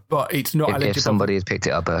great show, but it's not eligible. If somebody had picked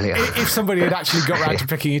it up earlier. If somebody had actually got around to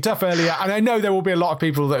picking it up earlier, and I know there will be a lot of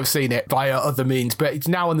people that have seen it via other means, but it's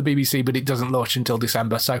now on the BBC, but it doesn't launch until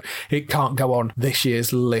December, so it can't go on this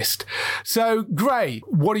year's list. So, Gray,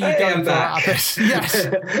 what are you going for out of this?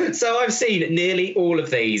 Yes. So I've seen nearly all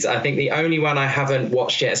of these. I think the only one I haven't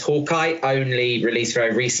watched yet is Hawkeye, only released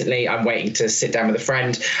very recently. I'm waiting to sit down with a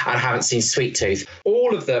friend, and I haven't seen Sweet Tooth.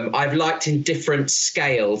 All of them I've liked in different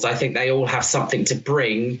scales. I think they all have something to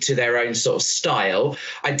bring to their own sort of style.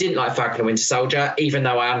 I didn't like Falcon and Winter Soldier, even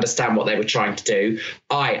though I understand what they were trying to do.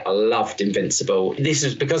 I loved Invincible. This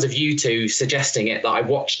was because of you two suggesting it that I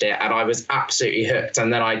watched it, and I was absolutely hooked.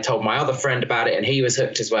 And then I told my other friend about it, and he was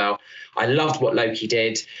hooked as well. I loved what Loki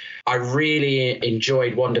did. I really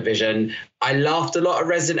enjoyed WandaVision. I laughed a lot at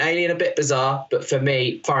Resident Alien, a bit bizarre, but for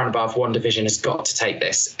me, far and above, WandaVision has got to take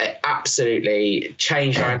this. It absolutely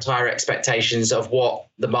changed our entire expectations of what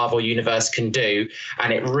the Marvel Universe can do,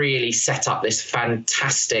 and it really set up this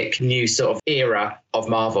fantastic new sort of era of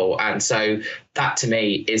Marvel. And so that, to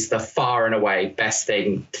me, is the far and away best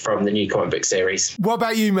thing from the new comic book series. What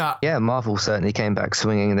about you, Matt? Yeah, Marvel certainly came back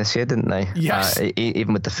swinging this year, didn't they? Yes.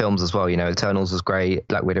 Even with the films as well, you know, Eternals was great,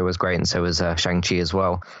 Black Widow was great, and so was Shang-Chi as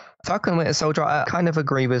well. Falcon and Winter Soldier, I kind of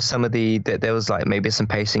agree with some of there was like maybe some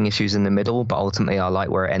pacing issues in the middle, but ultimately I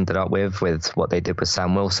like where it ended up with what they did with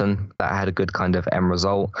Sam Wilson. That had a good kind of end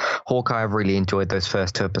result. Hawkeye, I've really enjoyed those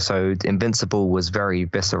first 2 episodes. Invincible was very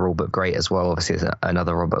visceral, but great as well. Obviously, it's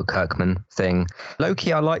another Robert Kirkman thing.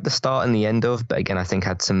 Loki, I liked the start and the end of, but again, I think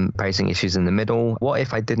had some pacing issues in the middle. What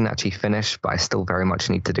If I didn't actually finish, but I still very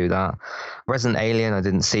much need to do that. Resident Alien, I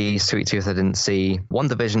didn't see. Sweet Tooth, I didn't see.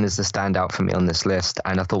 WandaVision is the standout for me on this list,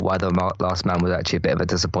 and I thought why The Last Man was actually a bit of a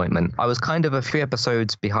disappointment. I was kind of a few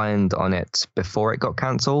episodes behind on it before it got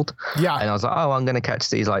cancelled. Yeah. And I was like, oh, I'm going to catch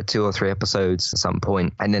these like 2 or 3 episodes at some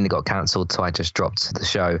point. And then it got cancelled, so I just dropped the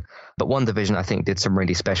show. But WandaVision, I think, did some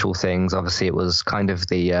really special things. Obviously, it was kind of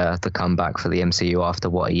the comeback for the MCU after,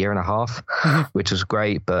 a year and a half, which was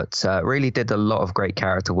great, but really did a lot of great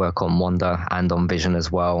character work on Wanda and on Vision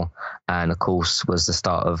as well. And, of course, was the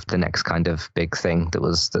start of the next kind of big thing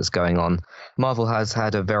that's going on. Marvel has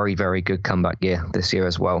had a very, very good comeback year this year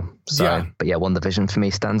as well. So, But yeah, WandaVision for me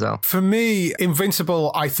stands out. For me,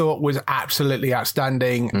 Invincible, I thought was absolutely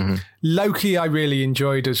outstanding. Loki, I really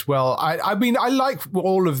enjoyed as well. I mean, I like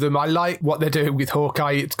all of them. I like what they're doing with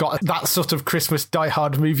Hawkeye. It's got that sort of Christmas Die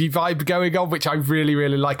Hard movie vibe going on, which I really,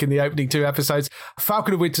 really like in the opening 2 episodes.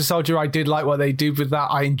 Falcon and Winter Soldier, I did like what they did with that.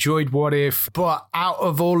 I enjoyed What If. But out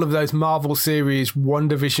of all of those Marvel series,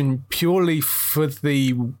 WandaVision, purely for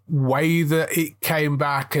the way that it came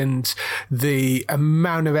back and the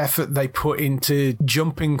amount of effort they put into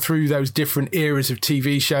jumping through those different eras of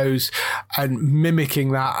TV shows and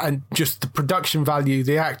mimicking that, and just the production value,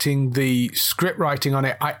 the acting, the script writing on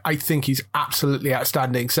it, I think he's absolutely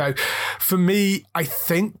outstanding. So for me, I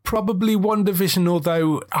think probably WandaVision,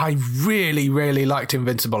 although I really, really liked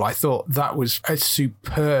Invincible. I thought that was a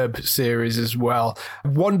superb series as well.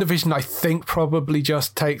 WandaVision, I think, probably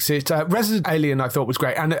just takes it. Resident Alien, I thought was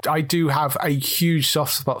great. And I do have a huge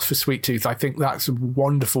soft spot for Sweet Tooth. I think that's a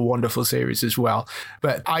wonderful, wonderful series as well.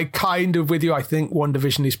 But I kind of with you, I think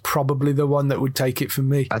WandaVision is probably the one that would take it for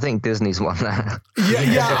me. I think Disney's won that.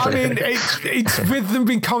 Yeah. I mean, it's with them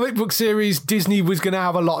being comic book series, Disney was going to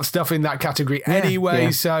have a lot of stuff in that category anyway. Yeah.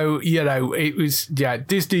 So, it was,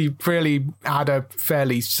 Disney really had a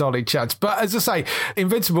fairly solid chance. But as I say,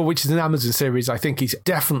 Invincible, which is an Amazon series, I think is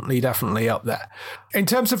definitely up there. In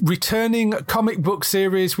terms of returning comic book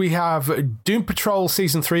series, we have Doom Patrol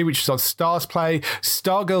Season 3, which is on Stars Play,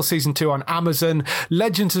 Stargirl Season 2 on Amazon,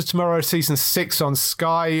 Legends of Tomorrow Season 6 on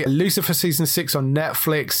Sky, Lucifer Season 6 on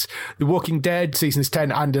Netflix, The Walking Dead Seasons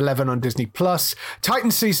 10 and 11 on Disney+,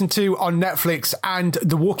 Titans Season 2 on Netflix, and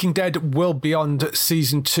The Walking Dead World Beyond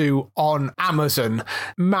Season 2 on Amazon.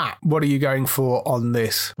 Matt, what are you going for on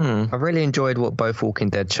this? I've really enjoyed what both Walking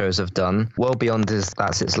Dead shows have done. World Beyond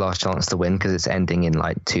that's its last chance to win because it's ending in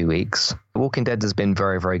like 2 weeks. Walking Dead has been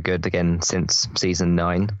very, very good again since season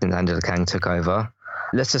 9, since Angela Kang took over.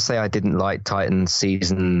 Let's just say I didn't like Titans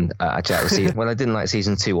season. I didn't like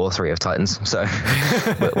season 2 or 3 of Titans. So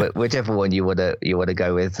whichever one you want to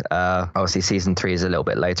go with. Obviously, season 3 is a little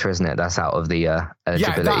bit later, isn't it? That's out of the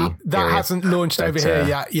eligibility. That hasn't launched over here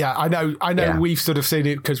yet. Yeah, I know. We've sort of seen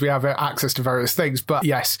it because we have access to various things. But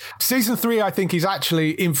yes, season 3 I think is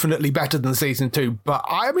actually infinitely better than season 2. But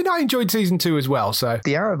I enjoyed season 2 as well. So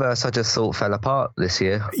the Arrowverse I just thought fell apart this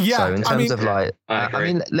year. Yeah, so in terms of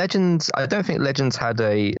Legends, I don't think Legends had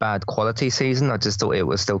a bad quality season. I just thought it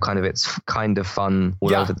was still kind of fun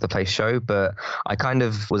all over the place show, but I kind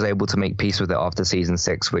of was able to make peace with it after season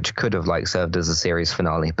 6, which could have served as a series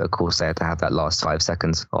finale, but of course they had to have that last 5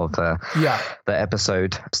 seconds of the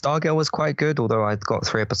episode. Stargirl was quite good, although I've got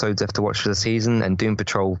 3 episodes left to watch for the season, and Doom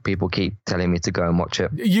Patrol, people keep telling me to go and watch it.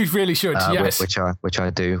 You really should, yes. Which I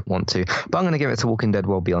do want to, but I'm going to give it to Walking Dead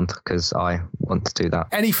World Beyond because I want to do that.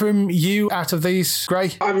 Any from you out of these,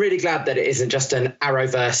 Gray? I'm really glad that it isn't just an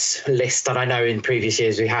Arrowverse list that I know in previous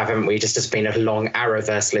years we haven't. We just has been a long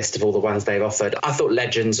Arrowverse list of all the ones they've offered. I thought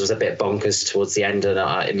Legends was a bit bonkers towards the end, and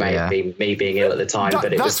it may have been me being ill at the time,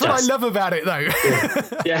 but that's what I love about it, though.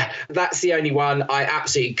 yeah, that's the only one. I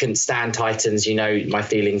absolutely couldn't stand Titans. You know my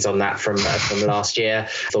feelings on that from last year.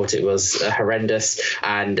 Thought it was horrendous,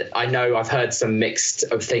 and I know I've heard some mixed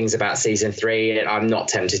of things about season 3, and I'm not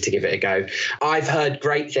tempted to give it a go. I've heard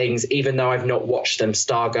great things, even though I've not watched them.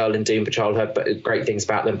 Stargirl and Doom Patrol heard great things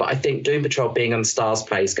about them, but I think Doom Patrol being on Stars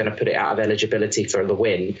Play is going to put it out of eligibility for the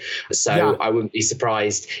win. So I wouldn't be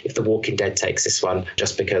surprised if The Walking Dead takes this one,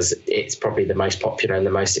 just because it's probably the most popular and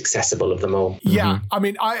the most accessible of them all. Yeah, I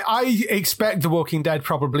mean, I expect The Walking Dead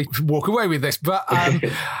probably to walk away with this, but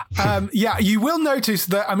you will notice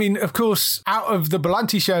that, I mean, of course, out of the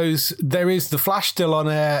Berlanti shows, there is The Flash still on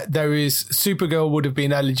air. There is Supergirl would have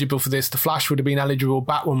been eligible for this. The Flash would have been eligible.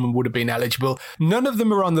 Batwoman would have been eligible. None of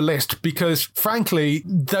them are on the list because, frankly, frankly,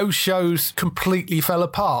 those shows completely fell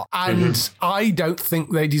apart. And I don't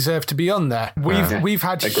think they deserve to be on there. We've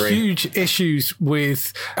had huge issues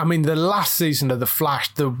with, I mean, the last season of The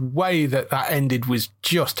Flash, the way that ended was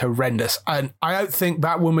just horrendous. And I don't think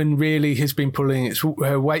Batwoman really has been pulling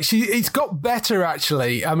her weight. It's got better,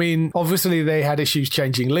 actually. I mean, obviously they had issues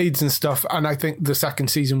changing leads and stuff, and I think the second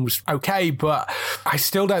season was okay, but I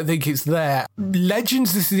still don't think it's there.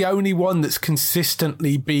 Legends is the only one that's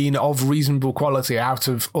consistently been of reasonable quality out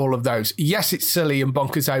of all of those. Yes, it's silly and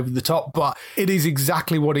bonkers over the top, but it is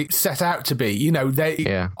exactly what it set out to be. You know,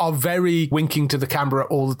 they are very winking to the camera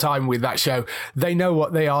all the time with that show. They know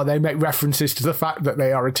what they are. They make references to the fact that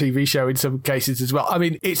they are a TV show in some cases as well. I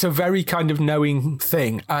mean, it's a very kind of knowing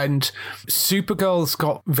thing, and Supergirl's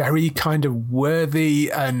got very kind of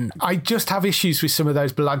worthy, and I just have issues with some of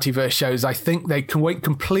those Berlantiverse shows. I think they can went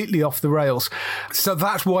completely off the rails. So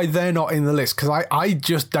that's why they're not in the list, because I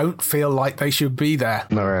just don't feel like they should be there.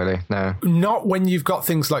 Not really, no. Not when you've got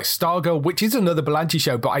things like Stargirl, which is another Berlanti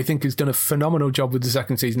show, but I think has done a phenomenal job with the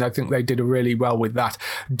second season. I think they did a really well with that.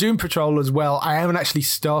 Doom Patrol as well. I haven't actually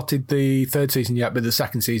started the third season yet, but the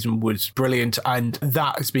second season was brilliant, and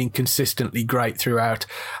that has been consistently great throughout.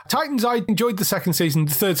 Titans, I enjoyed the second season.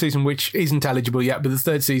 The third season, which isn't eligible yet, but the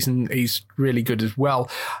third season is really good as well.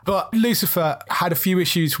 But Lucifer had a few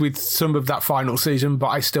issues with some of that final season, but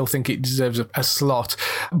I still think it deserves a slot.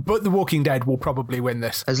 But The Walking Dead will probably win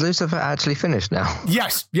this. Has Lucifer actually finished now?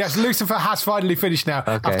 Yes, Lucifer has finally finished now.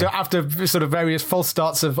 Okay. After sort of various false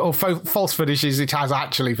starts or false finishes, it has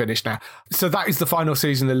actually finished now. So that is the final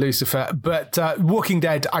season of Lucifer. But Walking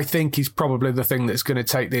Dead, I think, is probably the thing that's going to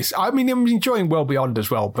take this. I mean, I'm enjoying Well Beyond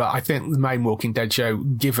as well, but I think the main Walking Dead show,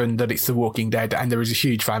 given that it's The Walking Dead and there is a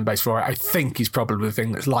huge fan base for it, I think is probably the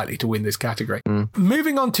thing that's likely to win this category.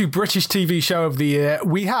 Moving on to British TV show of the year,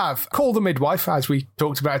 we have Call the Midwife, as we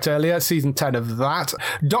talked about earlier, season 10 of that,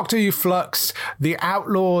 Doctor Who Flux, The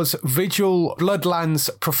Outlaws, Vigil, Bloodlands,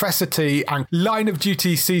 Professor T, and Line of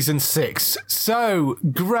Duty season 6. So,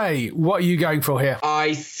 Gray, what are you going for here?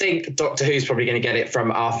 I think Doctor Who's probably going to get it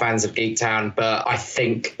from our fans of Geektown, but I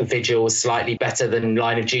think Vigil was slightly better than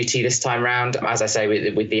Line of Duty this time round. As I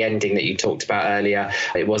say, with the ending that you talked about earlier,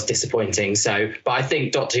 it was disappointing. So, but I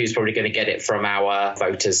think Doctor Who's probably going to get it from our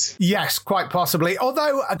voters. Yes, quite possibly.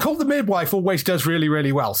 Although Call the Midwife always does really,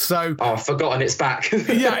 really well. So, I've forgotten it's back.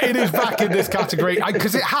 Yeah, it is back in this category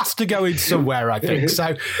because it has to go in somewhere, I think.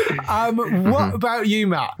 So, what about you,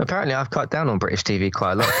 Matt? Apparently, I've cut down on British TV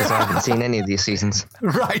quite a lot because I haven't seen any of these seasons.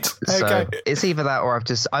 Right. Okay. So it's either that or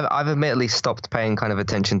I've admittedly stopped paying kind of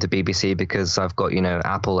attention to BBC because I've got,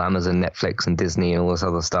 Apple, Amazon, Netflix and Disney and all this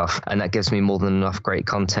other stuff. And that gives me more than enough great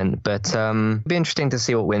content. But it'd be interesting to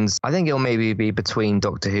see what wins. I think it'll maybe be between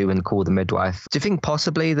Doctor Who and Call the Midwife. Do you think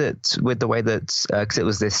possibly that with the way that, because it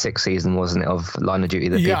was this sixth season, wasn't it, of Line of Duty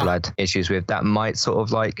that people had issues with, that might sort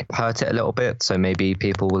of like hurt it a little bit. So maybe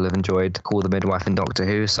people will have enjoyed Call the Midwife and Doctor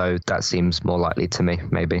Who. So that seems more likely to me,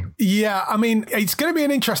 maybe. Yeah, I mean, it's going to be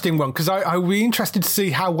an interesting one because I'll be interested to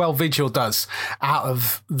see how well Vigil does out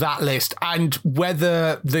of that list and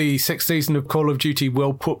whether the sixth season of Call of Duty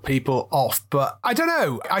will put people off. But I don't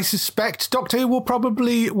know. I suspect Doctor Who will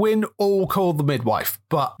probably win or Call the Midwife.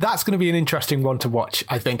 But that's going to be an interesting one to watch,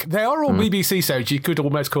 I think. They are all BBC shows. You could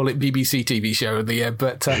almost call it BBC TV show of the year.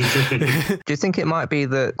 But do you think it might be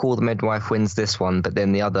that Call the Midwife wins this one, but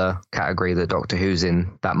then the other category that Doctor Who's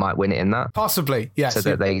in, that might win it in that? Possibly, yes. So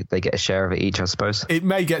that they get a share of it each, I suppose. It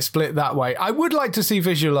may get split that way. I would like to see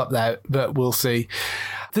Visual up there, but we'll see.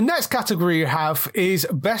 The next category you have is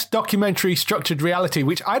Best Documentary Structured Reality,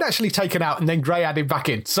 which I'd actually taken out and then Gray added back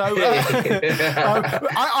in. So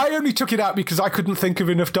I only took it out because I couldn't think of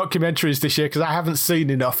enough documentaries this year because I haven't seen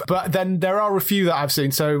enough. But then there are a few that I've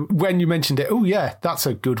seen. So when you mentioned it, oh yeah, that's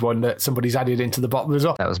a good one that somebody's added into the bottom as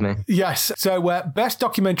well. That was me. Yes. So Best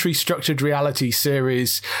Documentary Structured Reality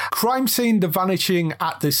Series, Crime Scene, The Vanishing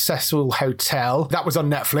at the Cecil Hotel. That was on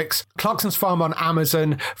Netflix. Clarkson's Farm on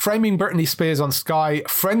Amazon. Framing Britney Spears on Sky.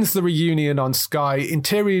 Friends the Reunion on Sky,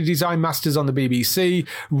 Interior Design Masters on the BBC,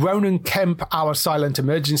 Ronan Kemp, Our Silent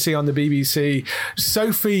Emergency on the BBC,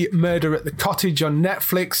 Sophie, Murder at the Cottage on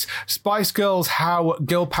Netflix, Spice Girls, How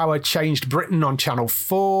Girl Power Changed Britain on Channel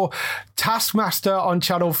 4, Taskmaster on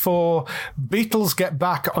Channel 4, Beatles Get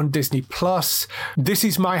Back on Disney+, This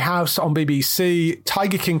Is My House on BBC,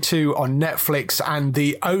 Tiger King 2 on Netflix, and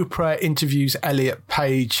The Oprah Interviews Elliot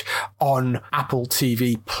Page on Apple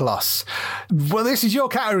TV+. Well, this is your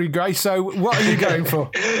category, Grace, so what are you going for?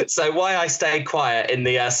 So why I stay quiet in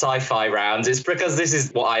the sci-fi rounds is because this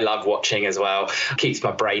is what I love watching as well. Keeps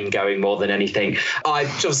my brain going more than anything. I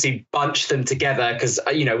obviously bunched them together because,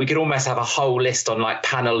 we could almost have a whole list on like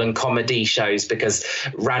panel and comedy shows, because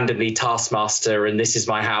randomly Taskmaster and This Is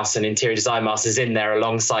My House and Interior Design Masters in there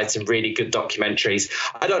alongside some really good documentaries.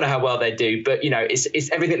 I don't know how well they do, but,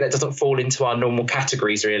 it's everything that doesn't fall into our normal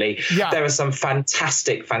categories, really. Yeah. There are some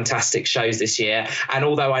fantastic shows this year. And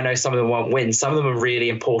although I know some of them won't win, some of them are really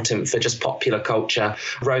important for just popular culture.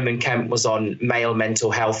 Roman Kemp was on male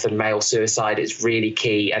mental health and male suicide. It's really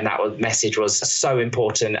key. And that message was so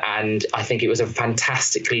important. And I think it was a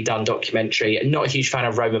fantastically done documentary. I'm not a huge fan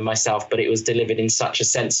of Roman myself, but it was delivered in such a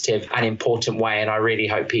sensitive and important way. And I really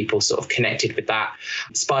hope people sort of connected with that.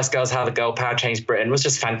 Spice Girls, How the Girl Power Changed Britain was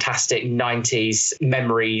just fantastic. 90s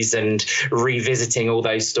memories and revisiting all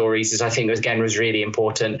those stories, as I think was really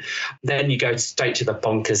important. Then you go straight to the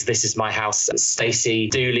bonkers. This Is My House. Stacey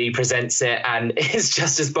Dooley presents it, and it's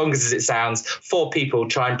just as bonkers as it sounds. 4 people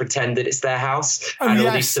try and pretend that it's their house, and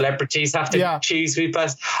all these celebrities have to choose who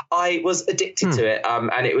first. I was addicted to it,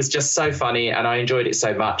 and it was just so funny, and I enjoyed it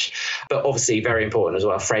so much. But obviously, very important as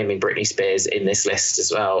well, framing Britney Spears in this list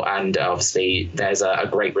as well. And obviously, there's a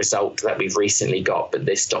great result that we've recently got, but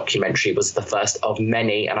this documentary was the first of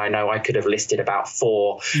many, and I know I could have listed about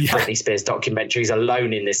 4 Britney Spears documentaries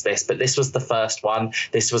alone in this list, but this was the first one.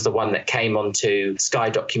 This was the one that came onto Sky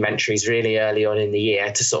Documentaries really early on in the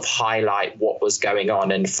year to sort of highlight what was going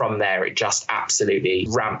on, and from there it just absolutely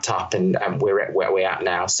ramped up, and we're at where we're at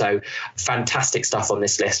now. So fantastic stuff on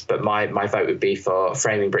this list, but my vote would be for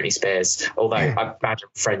Framing Britney Spears, although I imagine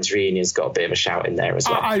Friends Reunion's got a bit of a shout in there as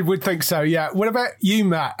well. I would think so, yeah. What about you,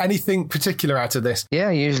 Matt? Anything particular out of this? Yeah,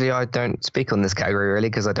 usually I don't speak on this category really,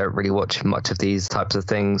 because I don't really watch much of these types of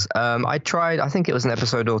things. I tried, I think it was an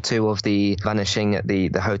episode or 2 of the vanishing at the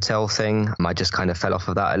hotel thing. I just kind of fell off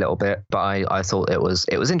of that a little bit, but I thought it was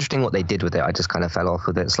interesting what they did with it. I just kind of fell off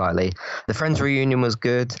with it slightly. The Friends Reunion was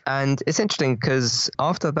good, and it's interesting because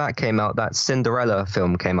after that came out, that Cinderella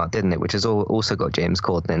film came out, didn't it? Which has also got James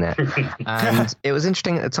Corden in it. And it was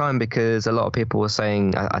interesting at the time because a lot of people were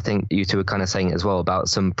saying, I think you two were kind of saying it as well, about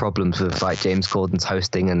some problems with like James Corden's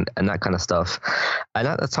hosting and that kind of stuff. And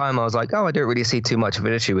at the time I was like, I don't really see too much of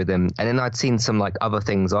an issue with him. And then I'd seen some like other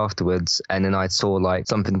things afterwards, and then I saw like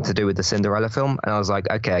something to do with the Cinderella film, and I was like,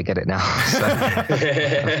 okay, I get it now. So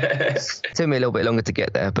it took me a little bit longer to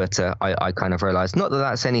get there, but I kind of realized, not that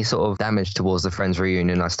that's any sort of damage towards the Friends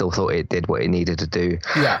Reunion. I still thought it did what it needed to do.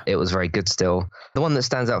 Yeah, it was very good still. The one that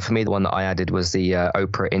stands out for me, the one that I added, was the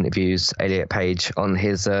Oprah interviews Elliot Page on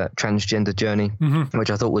his transgender journey, which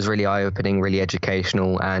I thought was really eye-opening, really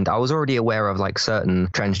educational. And I was already aware of like certain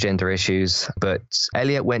transgender issues, but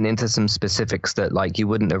Elliot went into some specifics that like you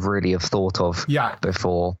wouldn't have really have thought of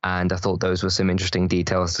before. And I thought those were some interesting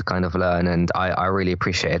details to kind of learn. And I really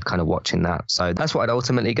appreciated kind of watching that. So that's what I'd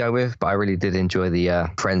ultimately go with. But I really did enjoy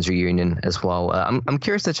the Friends Reunion as well. I'm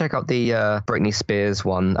curious to check out the Britney Spears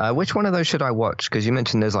one. Which one of those should I watch? Because you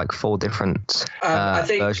mentioned there's like 4 different I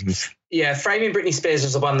think versions. Yeah, Framing Britney Spears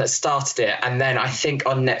was the one that started it. And then I think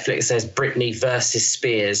on Netflix there's Britney versus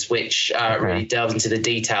Spears, which really delves into the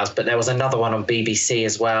details. But there was another one on BBC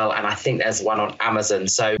as well. And I think there's one on Amazon.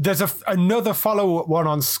 So there's another follow-up one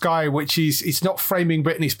on Sky, which is, it's not Framing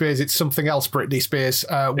Britney Spears, it's something else Britney Spears,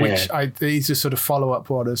 which is a sort of follow-up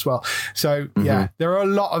one as well. So yeah, there are a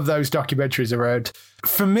lot of those documentaries around.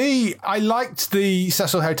 For me, I liked the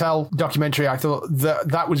Cecil Hotel documentary. I thought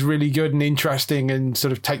that was really good and interesting and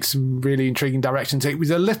sort of takes some really intriguing directions. It was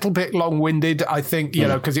a little bit long-winded, I think, you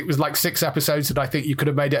know, because it was like 6 episodes, and I think you could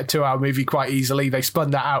have made it a 2-hour movie quite easily. They spun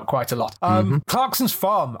that out quite a lot. Clarkson's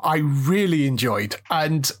Farm, I really enjoyed,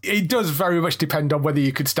 and it does very much depend on whether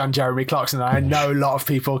you could stand Jeremy Clarkson. I know a lot of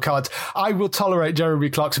people can't. I will tolerate Jeremy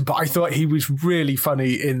Clarkson, but I thought he was really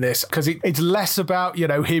funny in this because it's less about, you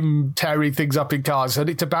know, him tearing things up in cars, and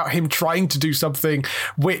it's about him trying to do something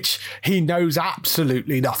which he knows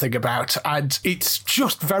absolutely nothing about, and it's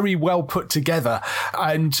just very well put together,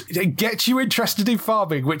 and it gets you interested in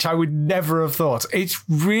farming, which I would never have thought. It's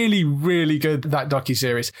really, really good, that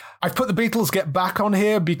docuseries. I've put The Beatles Get Back on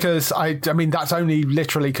here because I mean that's only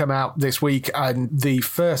literally come out this week, and the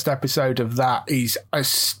first episode of that is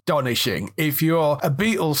astonishing. If you're a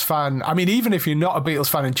Beatles fan, I mean, even if you're not a Beatles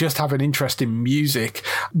fan and just have an interest in music,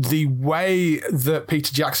 the way that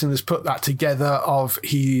Peter Jackson has put that together, of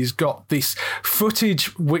he's got this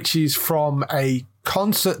footage which is from a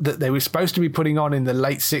concert that they were supposed to be putting on in the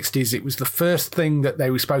late 60s. It was the first thing that they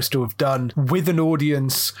were supposed to have done with an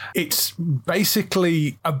audience. It's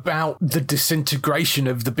basically about the disintegration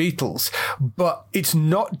of the Beatles, but it's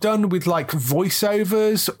not done with like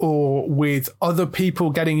voiceovers or with other people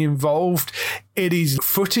getting involved. It is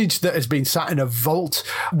footage that has been sat in a vault,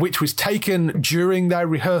 which was taken during their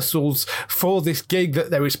rehearsals for this gig that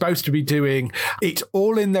they were supposed to be doing. It's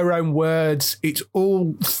all in their own words. It's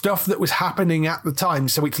all stuff that was happening at the time.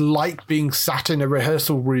 So it's like being sat in a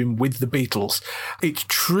rehearsal room with the Beatles. It's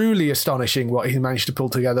truly astonishing what he managed to pull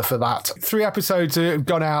together for that. 3 episodes have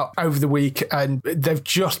gone out over the week and they've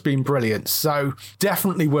just been brilliant. So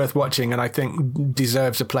definitely worth watching, and I think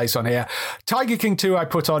deserves a place on here. Tiger King 2 I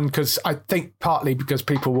put on because I think partly because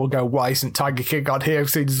people will go, why isn't Tiger King on here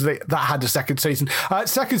since that had a second season?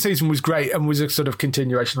 Second season was great and was a sort of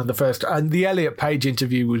continuation of the first. And the Elliot Page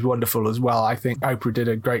interview was wonderful as well. I think Oprah did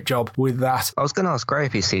a great job with that. I was going to ask Gray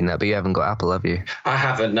if you've seen that, but you haven't got Apple, have you? I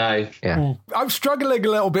haven't, no. Yeah. I'm struggling a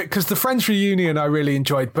little bit because the Friends reunion I really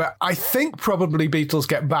enjoyed, but I think probably Beatles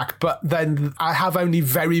Get Back, but then I have only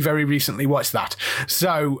very, very recently watched that.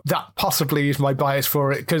 So that possibly is my bias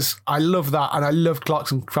for it because I love that and I love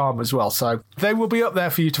Clarkson Farm as well. So they will be up there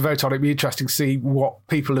for you to vote on. It'll be interesting to see what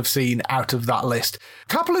people have seen out of that list.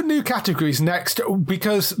 Couple of new categories next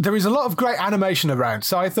because there is a lot of great animation around.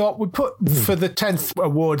 So I thought we'd put, for the 10th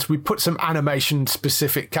awards, we put some animation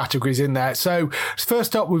specific categories in there. So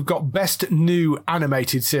first up, we've got Best New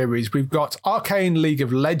Animated Series. We've got Arcane League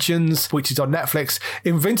of Legends, which is on Netflix,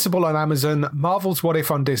 Invincible on Amazon, Marvel's What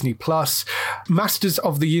If on Disney+, Masters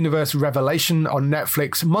of the Universe Revelation on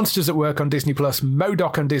Netflix, Monsters at Work on Disney+,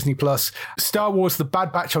 MODOK on Disney+, Star Wars The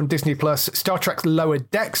Bad Batch on Disney+, Star Trek Lower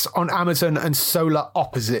Decks on Amazon, and Solar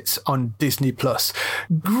Opposites on Disney+.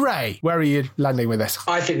 Gray, where are you landing with this?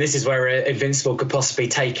 I think this is where Invincible could possibly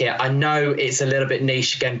take it. I know it's a little bit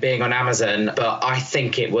niche again being on Amazon, but I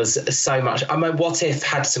think it was so much. I mean, What If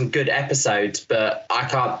had some good episodes, but I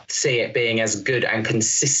can't see it being as good and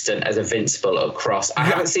consistent as Invincible across. I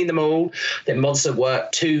haven't seen them all. The Monsters at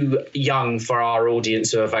Work too young for our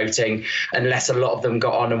audience who are voting, unless a lot of them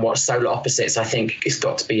got on and watched Solar Opposites. I think it's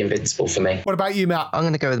got to be Invincible for me. What about you, Matt? I'm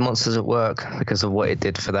going to go with Monsters at Work because of what it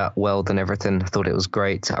did for that world and everything. I thought it was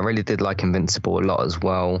great. I really did like Invincible a lot as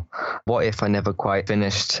well. What If I never quite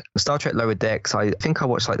finished. Star Trek Lower Decks, I think I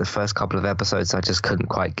watched like the first couple of episodes. I just couldn't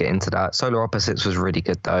quite get into that. Solar Opposites was really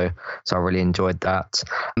good though, so I really enjoyed that.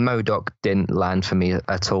 MODOK didn't land for me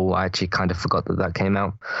at all. I actually kind of forgot that came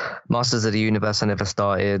out. Masters of the Universe I never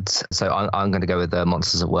started, so I'm going to go with the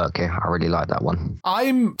Monsters at Work here. I really like that one.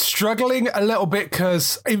 I'm struggling a little bit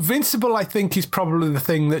because Invincible I think is probably the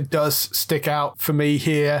thing that does stick out for me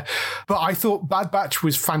here, but I thought Bad Batch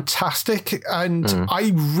was fantastic and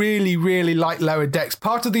I really, really like Lower Decks.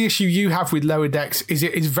 Part of the issue you have with Lower Decks is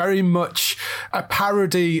it is very much a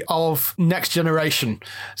parody of Next Generation.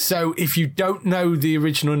 So if you don't know the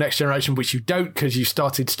original Next Generation, which you don't because you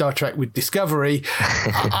started Star Trek with Discovery,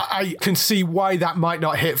 I can see why that might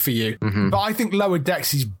not hit for you. But I think Lower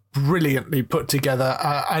Decks is brilliantly put together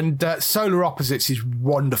and Solar Opposites is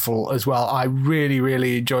wonderful as well. I really,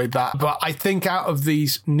 really enjoyed that. But I think out of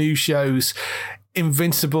these new shows,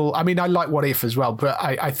 Invincible, I mean, I like What If as well, but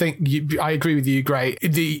I think I agree with you, Gray.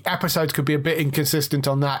 The episodes could be a bit inconsistent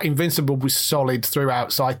on that. Invincible was solid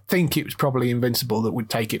throughout, so I think it was probably Invincible that would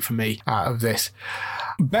take it for me out of this.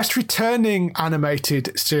 Best Returning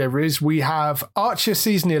Animated Series, we have Archer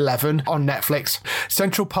Season 11 on Netflix,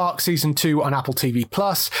 Central Park Season 2 on Apple TV+,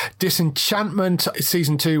 Disenchantment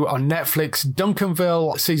Season 2 on Netflix,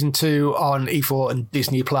 Duncanville Season 2 on E4 and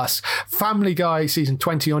Disney+, Family Guy Season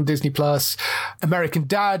 20 on Disney+, American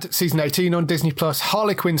Dad Season 18 on Disney+,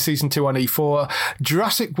 Harley Quinn Season 2 on E4,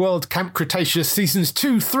 Jurassic World Camp Cretaceous Seasons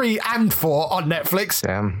 2, 3 and 4 on Netflix.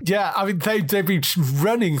 Damn. Yeah, I mean, they've been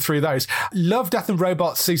running through those. Love, Death and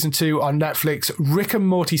Robots Season 2 on Netflix, Rick and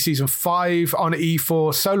Morty Season 5 on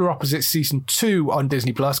E4, Solar Opposites Season 2 on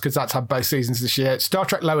Disney+, because that's had both seasons this year, Star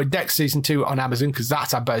Trek Lower Decks Season 2 on Amazon, because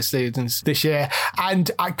that's had both seasons this year,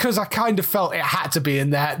 and because I kind of felt it had to be in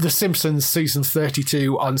there, The Simpsons Season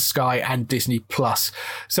 32 on Sky and Disney+.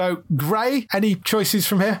 So, Gray, any choices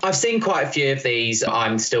from here? I've seen quite a few of these.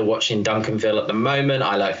 I'm still watching Duncanville at the moment.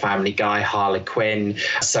 I like Family Guy, Harley Quinn,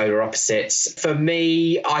 Solar Opposites. For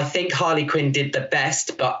me, I think Harley Quinn did the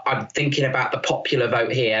best, but I'm thinking about the popular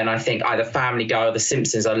vote here, and I think either Family Guy or The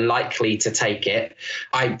Simpsons are likely to take it.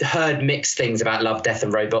 I heard mixed things about Love, Death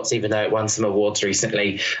and Robots, even though it won some awards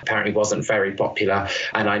recently. Apparently wasn't very popular.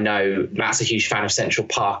 And I know Matt's a huge fan of Central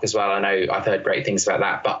Park as well. I know I've heard great things about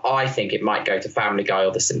that, but I think it might go for Family Guy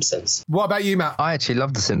or The Simpsons. What about you, Matt? I actually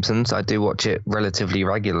love The Simpsons. I do watch it relatively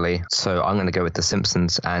regularly, so I'm going to go with The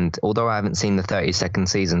Simpsons. And although I haven't seen the 32nd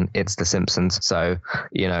season, it's The Simpsons. So,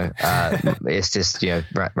 it's just,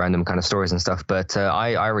 random kind of stories and stuff. But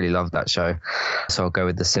I really love that show. So I'll go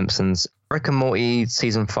with The Simpsons. Rick and Morty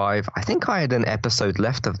season 5, I think I had an episode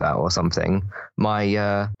left of that or something.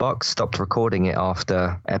 My box stopped recording it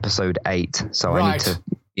after episode 8, so I need to...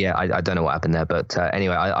 Yeah, I don't know what happened there, but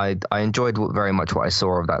anyway, I enjoyed very much what I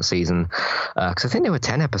saw of that season, because I think there were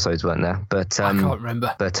 10 episodes, weren't there? But I can't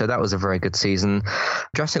remember. But that was a very good season.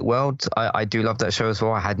 Jurassic World, I do love that show as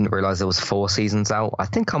well. I hadn't realised there was 4 seasons out. I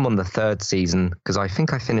think I'm on the 3rd season, because I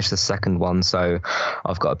think I finished the 2nd one, so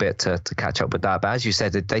I've got a bit to catch up with that. But as you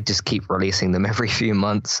said, they just keep releasing them every few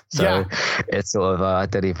months, so it's sort of, I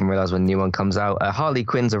don't even realise when a new one comes out. Harley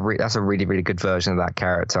Quinn's that's a really, really good version of that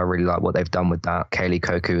character. I really like what they've done with that. Kaylee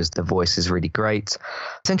Cuoco, the voice is really great.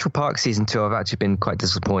 Central Park season 2, I've actually been quite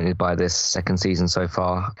disappointed by this 2nd season so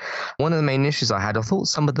far. One of the main issues I had, I thought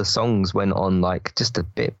some of the songs went on like just a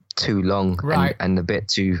bit too long and a bit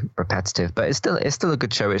too repetitive, but it's still a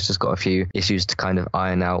good show. It's just got a few issues to kind of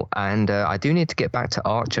iron out, and I do need to get back to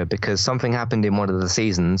Archer because something happened in one of the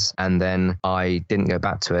seasons and then I didn't go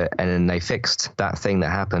back to it, and then they fixed that thing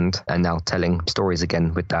that happened and now telling stories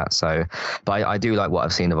again with that. So but I do like what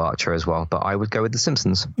I've seen of Archer as well, but I would go with The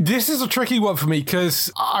Simpsons. This is a tricky one for me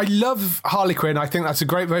because I love Harley Quinn. I think that's a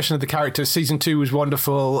great version of the character. Season 2 was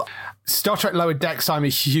wonderful. Star Trek Lower Decks I'm a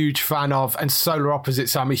huge fan of, and Solar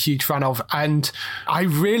Opposites I'm a huge fan of, and I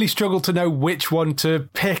really struggle to know which one to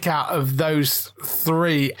pick out of those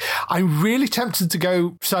 3. I'm really tempted to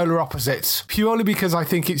go Solar Opposites purely because I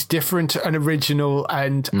think it's different and original,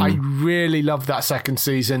 and I really love that 2nd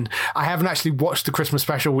season. I haven't actually watched the Christmas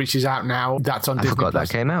special, which is out now. That's on Disney+. I forgot that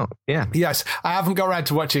came out. Yeah. Yes, I haven't got around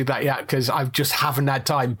to watching that yet because I just haven't had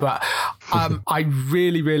time, but I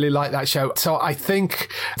really, really like that show. So I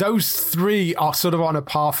think those 3 are sort of on a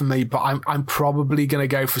par for me, but I'm probably going to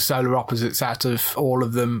go for Solar Opposites out of all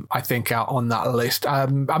of them, I think, out on that list. I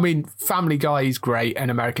mean, Family Guy is great and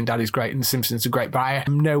American Dad is great and The Simpsons are great, but I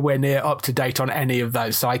am nowhere near up to date on any of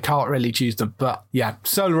those, so I can't really choose them. But yeah,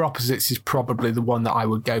 Solar Opposites is probably the one that I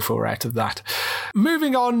would go for out of that.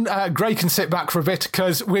 Moving on, Gray can sit back for a bit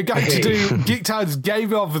because we're going to do Geektown's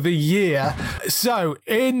Game of the Year. So,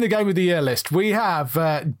 in the Game of the Year list, we have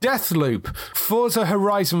Deathloop, Forza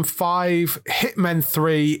Horizon 5, Hitman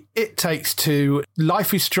 3, It Takes Two,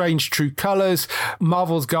 Life is Strange True Colors,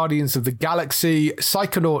 Marvel's Guardians of the Galaxy,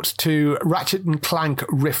 Psychonauts 2, Ratchet and Clank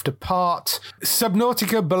Rift Apart,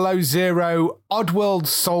 Subnautica Below Zero, Oddworld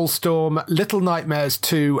Soulstorm, Little Nightmares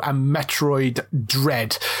 2, and Metroid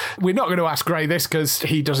Dread. We're not going to ask Gray this because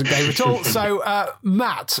he doesn't game at all. So,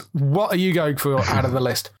 Matt, what are you going for out of the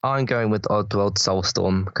list? I'm going with Oddworld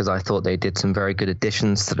Soulstorm because I thought they did some very good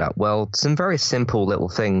additions to that world. Some very simple little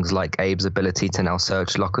things like Abe's ability to now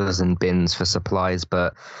search lockers and bins for supplies,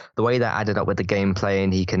 but the way that added up with the gameplay,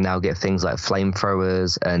 and he can now get things like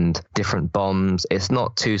flamethrowers and different bombs. It's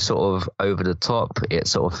not too sort of over the top. It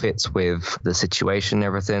sort of fits with the situation and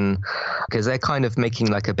everything, because they're kind of making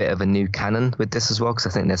like a bit of a new canon with this as well, because I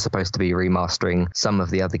think they're supposed to be remastering some of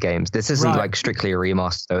the other games. This isn't like strictly a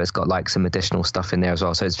remaster, though. It's got like some additional stuff in there as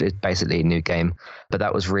well, so it's basically a new game. But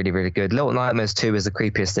that was really, really good. Little Nightmares 2 is the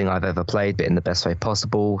creepiest thing I've ever played, but in the best way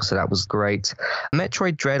possible, so that was great.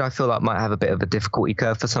 Metroid Dread, I feel like might have a bit of a difficulty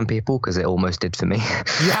curve for some people, because it almost did for me.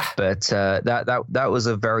 Yeah. But that was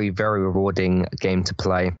a very, very rewarding game to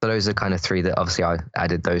play. So those are kind of 3 that obviously I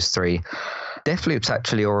added those 3. Deathloop's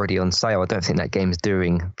actually already on sale. I don't think that game's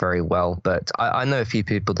doing very well, but I know a few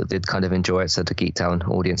people that did kind of enjoy it, so the Geektown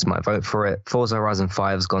audience might vote for it. Forza Horizon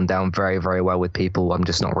 5 has gone down very, very well with people. I'm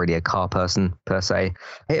just not really a car person per se.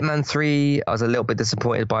 Hitman 3, I was a little bit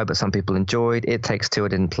disappointed by, but some people enjoyed. It Takes Two, I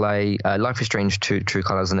didn't play. Life is Strange 2, True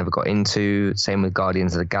Colors, I never got into. Same with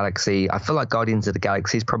Guardians of the Galaxy. I feel like Guardians of the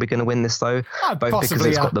Galaxy is probably going to win this though, both because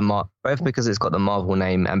it's got the Marvel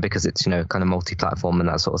name and because it's, kind of multi-platform and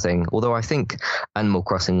that sort of thing. Although I think Animal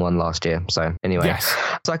Crossing won last year. So anyway,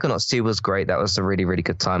 Psychonauts 2 was great. That was a really, really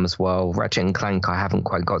good time as well. Ratchet and Clank I haven't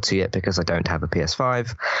quite got to yet because I don't have a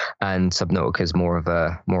PS5, and Subnautica is more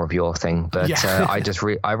of your thing. But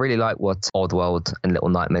I really like what Oddworld and Little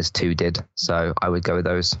Nightmares 2 did. So I would go with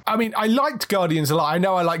those. I mean, I liked Guardians a lot. I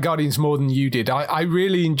know I like Guardians more than you did. I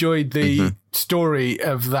really enjoyed the story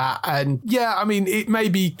of that, and I mean, it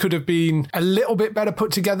maybe could have been a little bit better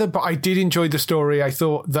put together, but I did enjoy the story. I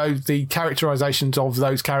thought though the characterizations of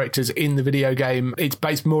those characters in the video game, it's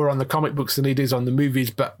based more on the comic books than it is on the movies,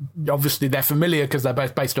 but obviously they're familiar because they're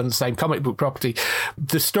both based on the same comic book property.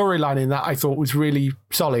 The storyline in that I thought was really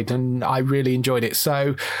solid and I really enjoyed it.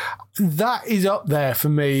 So that is up there for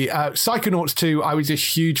me. Psychonauts 2, I was a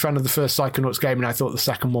huge fan of the first Psychonauts game, and I thought the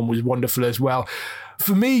second one was wonderful as well.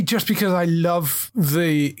 For me, just because I love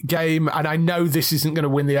the game, and I know this isn't going to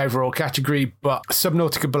win the overall category, but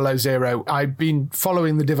Subnautica Below Zero, I've been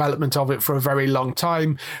following the development of it for a very long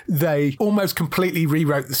time. They almost completely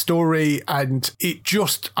rewrote the story, and it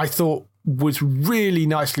just, I thought, was really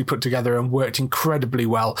nicely put together and worked incredibly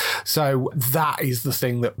well. So that is the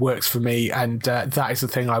thing that works for me, and that is the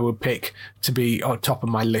thing I would pick to be on top of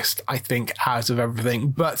my list, I think, out of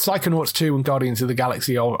everything. But Psychonauts 2 and Guardians of the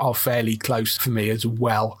Galaxy are fairly close for me as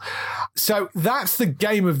well. So that's the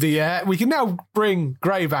game of the year. We can now bring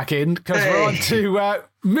Gray back in, because we're on to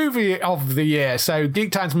movie of the year. So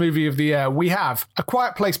Geektown's movie of the year, we have A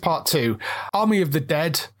Quiet Place Part 2, Army of the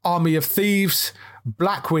Dead, Army of Thieves,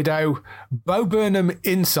 Black Widow, Bo Burnham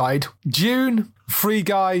Inside, Dune, Free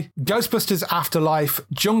Guy, Ghostbusters Afterlife,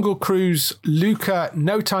 Jungle Cruise, Luca,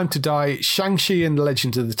 No Time to Die, Shang-Chi and the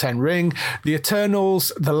Legend of the Ten Ring, The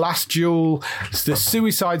Eternals, The Last Duel, The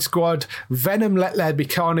Suicide Squad, Venom Let There Be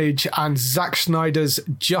Carnage, and Zack Snyder's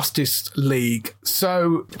Justice League.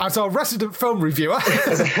 So, as our resident film reviewer...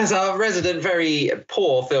 as our resident very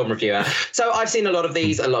poor film reviewer. So I've seen a lot of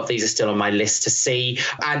these. A lot of these are still on my list to see,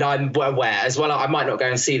 and I'm aware as well. I might not go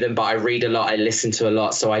and see them, but I read a lot, I listen to a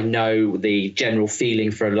lot, so I know the general feeling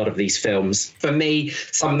for a lot of these films. For me,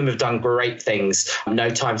 some of them have done great things. No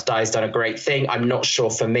Time to Die has done a great thing. I'm not sure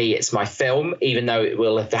for me it's my film, even though it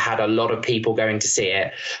will have had a lot of people going to see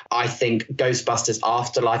it. I think Ghostbusters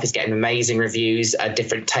Afterlife is getting amazing reviews, a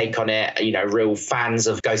different take on it. You know, real fans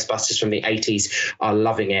of Ghostbusters from the 80s are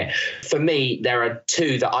loving it. For me, there are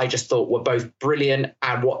two that I just thought were both brilliant,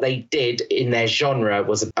 and what they did in their genre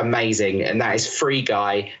was amazing, and that is Free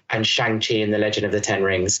Guy and Shang-Chi and the Legend of the Ten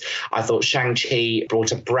Rings. I thought Shang-Chi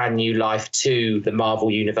brought a brand new life to the Marvel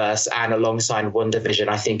universe, and alongside WandaVision,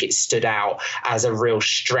 I think it stood out as a real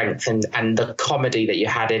strength, and the comedy that you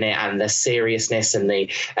had in it, and the seriousness, and the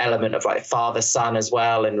element of like father-son as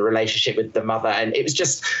well, and the relationship with the mother. And it was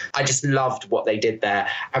just, I just loved what they did there.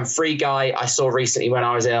 And Free Guy, I saw recently when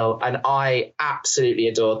I was ill, and I absolutely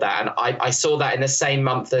adored that. And I saw that in the same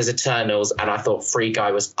month as Eternals, and I thought Free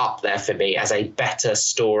Guy was up there for me as a better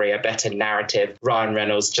story, a better narrative. Ryan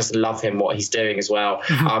Reynolds, just love him, what he's doing as well.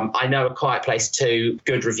 I know A Quiet Place 2,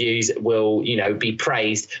 good reviews will, be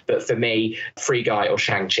praised, but for me, Free Guy or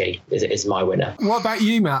Shang-Chi is my winner. What about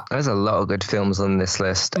you, Matt? There's a lot of good films on this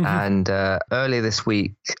list, and earlier this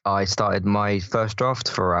week I started my first draft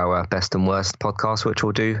for our best and worst podcast, which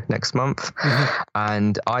we'll do next month,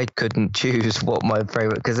 and I couldn't choose what my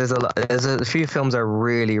favorite, because there's a few films I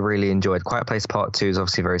really, really enjoyed. Quiet Place Part 2 is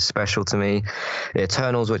obviously very special to me. The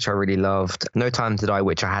Eternals, which I really loved. No Time to Die,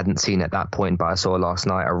 which I hadn't seen at that point, but I saw last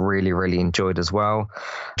night, I really, really enjoyed as well.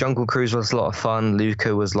 Jungle Cruise was a lot of fun.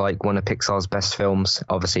 Luca was like one of Pixar's best films.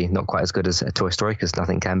 Obviously not quite as good as Toy Story, because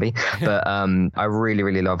nothing can be, but I really,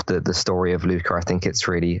 really loved the story of Luca. I think it's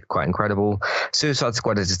really quite incredible. Suicide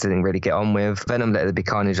Squad I just didn't really get on with. Venom Let There Be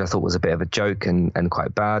Carnage I thought was a bit of a joke and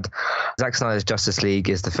quite bad. Zack Snyder's Justice League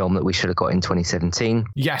is the film that we should have got in 2017.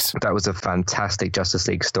 Yes. That was a fantastic Justice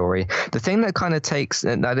League story. The thing that kind of takes,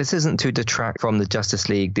 now this isn't to detract from the Justice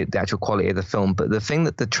League, the actual quality of the film, but the thing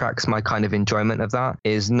that detracts my kind of enjoyment of that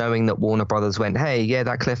is knowing that Warner Brothers went, hey, yeah,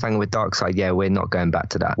 that cliffhanger with Darkseid, yeah, we're not going back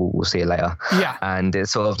to that. We'll see you later. Yeah. And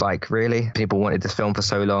it's sort of like, really? People wanted this film for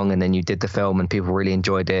so long, and then you did the film and people really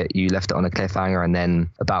enjoyed it. You left it on a cliffhanger, and then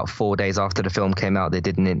about 4 days after the film came out, they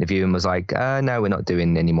did an interview and was like, no, we're not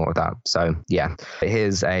doing any more of that. So, yeah,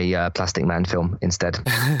 here's a Plastic Man film instead.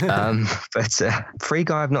 But Free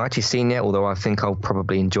Guy I've not actually seen yet, although I think I'll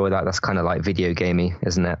probably enjoy that. That's kind of like video gamey,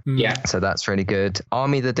 isn't it? Yeah. So that's really good.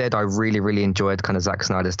 Army of the Dead I really, really enjoyed. Kind of Zack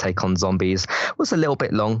Snyder's take on zombies. It was a little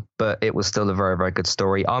bit long, but it was still a very, very good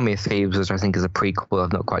story. Army of Thieves, which I think is a prequel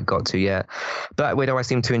I've not quite got to yet. Black Widow I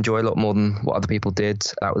seem to enjoy a lot more than what other people did.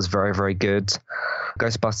 That was very, very good.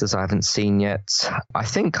 Ghostbusters I haven't seen yet. I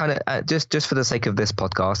think kind of just for the sake of this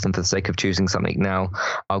podcast and for the sake of choosing something now,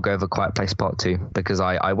 I'll go over Quiet Place Part 2, because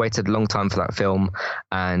I waited a long time for that film,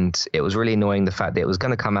 and it was really annoying the fact that it was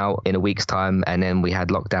going to come out in a week's time, and then we had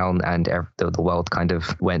lockdown and the world kind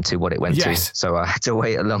of went to what it went to. So I had to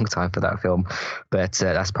wait a long time for that film, but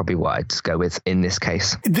that's probably what I'd go with in this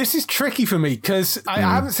case. This is tricky for me because I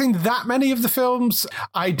haven't seen that many of the films.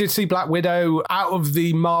 I did see Black Widow. Out of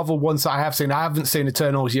the Marvel ones that I have seen, I haven't seen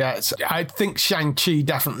Eternals yet. I think Shang-Chi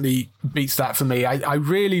definitely beats that for me. I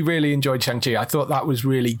really, really enjoyed Shang-Chi. I thought that was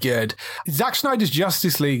really good. Zack Snyder's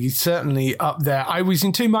Justice League is certainly up there. I was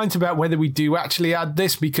in two minds about whether we do actually add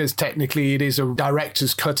this, because technically it is a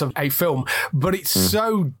director's cut of a film, but it's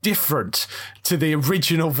so different to the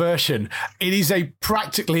original version. It is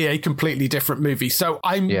practically a completely different movie. So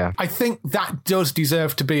I think that does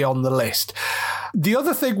deserve to be on the list. The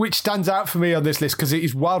other thing which stands out for me on this list, because it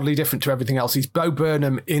is wildly different to everything else, is Bo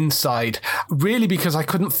Burnham Inside. Really, because I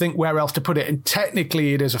couldn't think where else to put it. And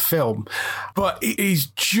technically it is a film, but it is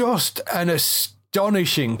just an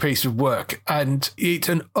astonishing piece of work, and it's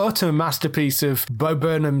an utter masterpiece of Bo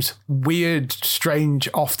Burnham's weird, strange,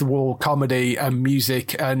 off-the-wall comedy and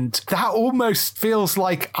music, and that almost feels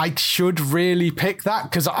like I should really pick that,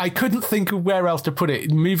 because I couldn't think of where else to put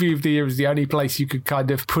it. Movie of the Year is the only place you could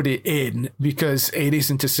kind of put it in, because it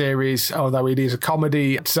isn't a series, although it is a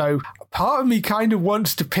comedy, so part of me kind of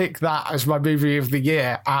wants to pick that as my movie of the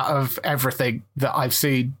year out of everything that I've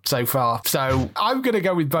seen so far. So I'm going to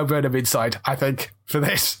go with Bo Burnham Inside, I think, for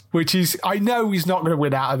this, which is, I know he's not going to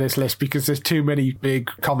win out of this list because there's too many big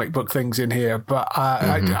comic book things in here, but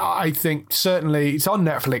I think certainly it's on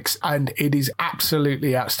Netflix and it is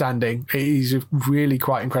absolutely outstanding. It is a really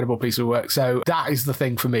quite incredible piece of work. So that is the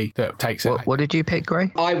thing for me that takes it. What did you pick, Gray?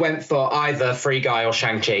 I went for either Free Guy or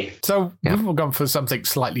Shang-Chi. So we've all gone for something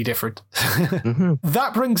slightly different.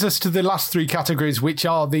 That brings us to the last three categories, which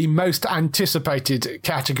are the most anticipated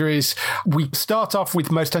categories. We start off with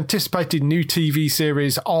most anticipated new TV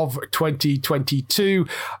series of 2022.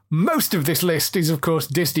 Most of this list is, of course,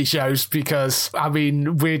 Disney shows because, I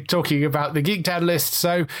mean, we're talking about the Geektown list.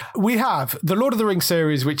 So we have the Lord of the Rings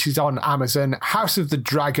series, which is on Amazon, House of the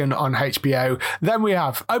Dragon on HBO. Then we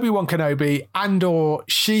have Obi-Wan Kenobi, Andor,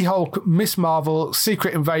 She-Hulk, Miss Marvel,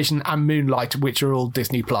 Secret Invasion, and Moonlight, which are all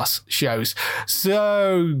Disney Plus shows.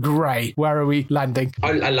 So great. Where are we landing?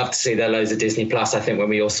 I love to see there are loads of Disney Plus. I think when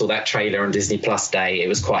we all saw that trailer on Disney Plus Day, it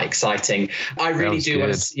was quite exciting. I really do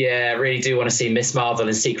want to see Miss Marvel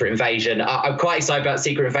and Secret Invasion. I'm quite excited about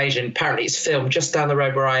Secret Invasion. Apparently it's filmed just down the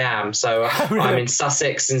road where I am. So I'm in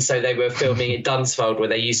Sussex, and so they were filming in Dunsfold where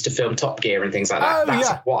they used to film Top Gear and things like that. That's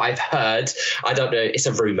what I've heard. I don't know. It's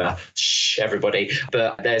a rumour. Shh, everybody.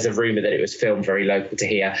 But there's a rumour that it was filmed very local to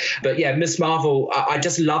here. But yeah, Miss Marvel, I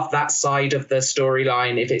just love that side of the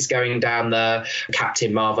storyline. If it's going down the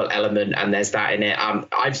Captain Marvel element and there's that in it.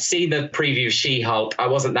 I've seen the preview of She-Hulk. I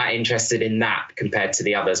wasn't that interested in that compared to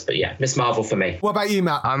the others. But yeah, Miss Marvel for me. What about you,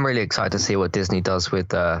 Matt? I'm really excited to see what Disney does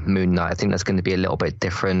with Moon Knight. I think that's going to be a little bit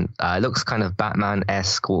different. It looks kind of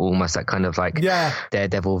Batman-esque, or almost that kind of like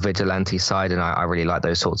Daredevil vigilante side, and I really like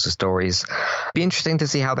those sorts of stories. Be interesting to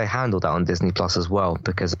see how they handle that on Disney Plus as well,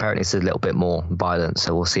 because apparently it's a little bit more violent,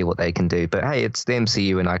 so we'll see what they can do. But hey, it's the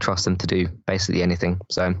MCU and I trust them to do basically anything.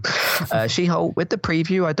 So She-Hulk, with the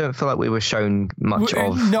preview, I don't feel like we were shown much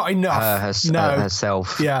of not enough.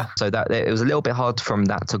 Herself. Yeah. So that it was a little bit hard from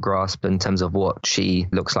that to grasp in terms of what she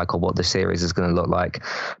looks like or what the series is going to look like.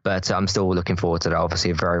 But I'm still looking forward to that.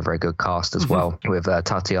 Obviously a very, very good cast as well with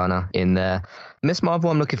Tatiana in there. Miss Marvel,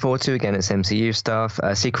 I'm looking forward to. Again, it's MCU stuff.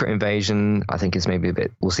 Secret Invasion, I think it's maybe a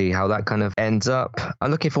bit, we'll see how that kind of ends up. I'm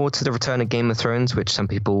looking forward to the return of Game of Thrones, which some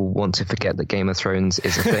people want to forget that Game of Thrones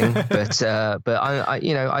is a thing. but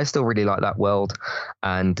I still really like that world.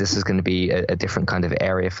 And this is going to be a different kind of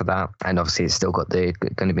area for that. And obviously it's still got going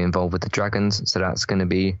to be involved with the dragons. So that's going to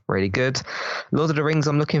be really good. Lord of the Rings,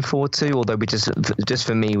 I'm looking forward to, although we just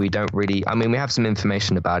for me, we don't really, I mean, we have some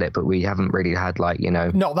information about it, but we haven't really had not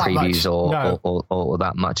that previews or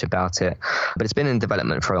that much about it. But it's been in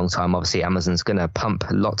development for a long time. Obviously Amazon's going to pump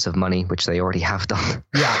lots of money, which they already have done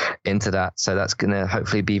into that, so that's going to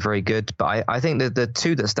hopefully be very good. But I think that the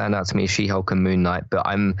two that stand out to me is She-Hulk and Moon Knight, but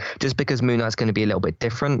I'm just because Moon Knight's going to be a little bit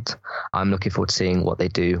different, I'm looking forward to seeing what they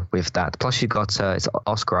do with that. Plus you got it's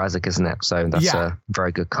Oscar Isaac, isn't it? So that's a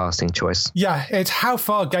very good casting choice. It's how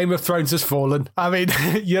far Game of Thrones has fallen. I mean,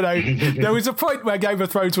 there was a point where Game of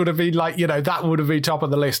Thrones would have been that would have been top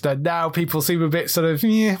of the list, and now people seem a bit sort of,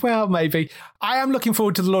 well, maybe. I am looking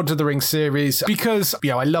forward to the Lord of the Rings series because,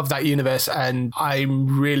 I love that universe and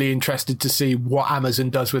I'm really interested to see what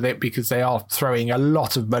Amazon does with it because they are throwing a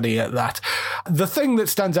lot of money at that. The thing that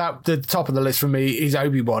stands out at the top of the list for me is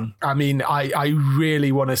Obi-Wan. I mean, I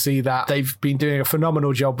really want to see that. They've been doing a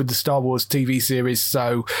phenomenal job with the Star Wars TV series,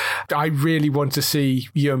 so I really want to see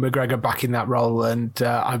Ewan McGregor back in that role and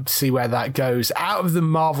I see where that goes. Out of the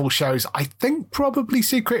Marvel shows, I think probably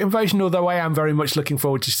Secret Invasion, although I am very much looking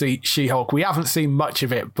forward to see She-Hulk. We haven't seen much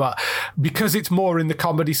of it, but because it's more in the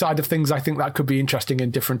comedy side of things, I think that could be interesting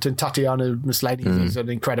and different. And Tatiana Maslany is an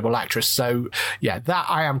incredible actress. So, that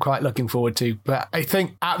I am quite looking forward to. to. But I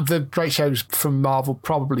think out of the great shows from Marvel,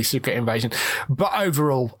 probably Secret Invasion. But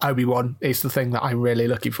overall, Obi-Wan is the thing that I'm really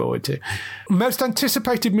looking forward to. Most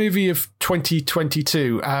anticipated movie of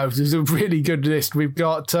 2022. There's a really good list. We've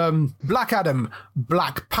got Black Adam,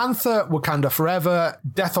 Black Panther, Wakanda Forever,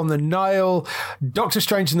 Death on the Nile, Doctor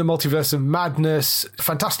Strange in the Multiverse of Madness,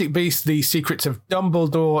 Fantastic Beasts, The Secrets of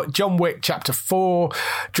Dumbledore, John Wick Chapter 4,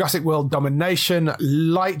 Jurassic World Domination,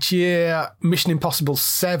 Lightyear, Mission Impossible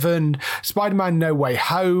 7, Spider-Man No Way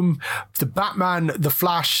Home, The Batman, The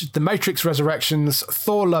Flash, The Matrix Resurrections,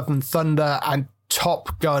 Thor Love and Thunder, and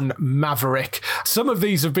Top Gun Maverick. Some of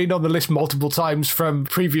these have been on the list multiple times from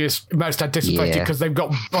previous most anticipated because they've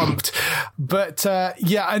got bumped. But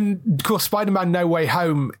and of course Spider-Man No Way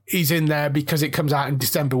Home is in there because it comes out in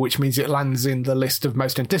December, which means it lands in the list of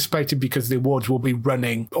most anticipated because the awards will be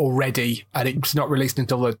running already and it's not released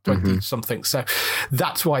until the 20-something. So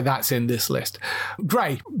that's why that's in this list.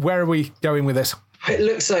 Gray, where are we going with this? It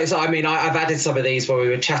looks like, so I mean, I've added some of these while we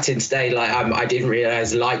were chatting today. Like, I didn't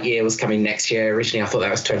realise Lightyear was coming next year. Originally, I thought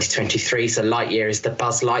that was 2023. So Lightyear is the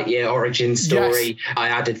Buzz Lightyear origin story. Yes. I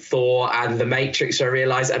added Thor and The Matrix, I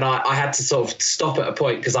realised. And I had to sort of stop at a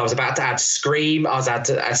point because I was about to add Scream. I was add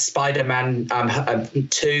to Spider-Man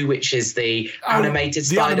 2, which is the animated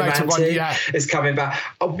Spider-Man 2 is coming back.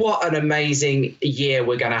 What an amazing year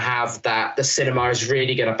we're going to have that the cinema is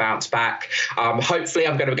really going to bounce back. Hopefully,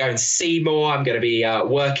 I'm going to go and see more. I'm going to be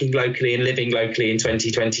working locally and living locally in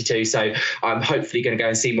 2022, so I'm hopefully going to go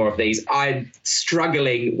and see more of these. I'm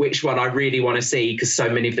struggling which one I really want to see because so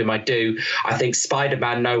many of them I do. I think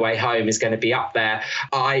Spider-Man No Way Home is going to be up there.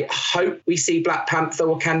 I hope we see Black Panther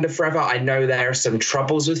Wakanda Forever. I know there are some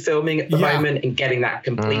troubles with filming at the moment and getting that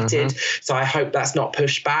completed, so I hope that's not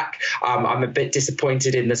pushed back. I'm a bit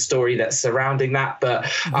disappointed in the story that's surrounding that,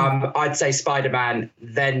 but I'd say Spider-Man,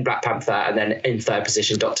 then Black Panther, and then in third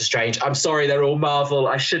position Doctor Strange. I'm sorry, they're all Marvel.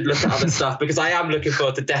 I should look at other stuff because I am looking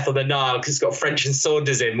forward to Death on the Nile because it's got French and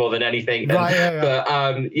Saunders in more than anything. But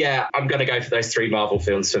I'm going to go for those three Marvel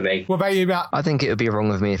films for me. What about you, Matt? I think it would be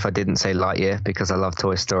wrong of me if I didn't say Lightyear because I love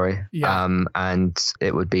Toy Story. And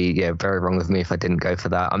it would be very wrong of me if I didn't go for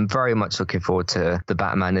that. I'm very much looking forward to the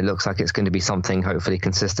Batman. It looks like it's going to be something hopefully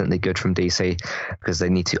consistently good from DC because they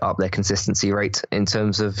need to up their consistency rate in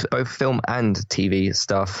terms of both film and TV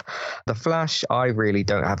stuff. The Flash, I really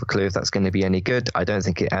don't have a clue if that's going to be any good. I don't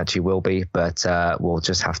think it actually will be, but we'll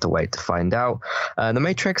just have to wait to find out. The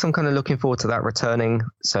Matrix, I'm kind of looking forward to that returning.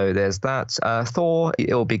 So there's that. Thor,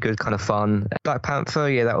 it'll be good, kind of fun. Black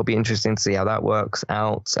Panther, that will be interesting to see how that works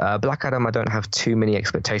out. Black Adam, I don't have too many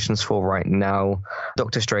expectations for right now.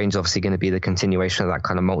 Doctor Strange, obviously going to be the continuation of that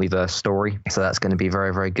kind of multiverse story. So that's going to be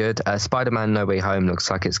very, very good. Spider-Man No Way Home looks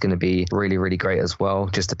like it's going to be really, really great as well.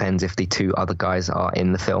 Just depends if the two other guys are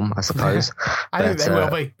in the film, I suppose. I think they will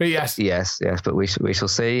be, but yes. Yes, but we shall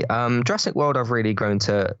see. Jurassic World I've really grown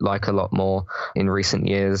to like a lot more in recent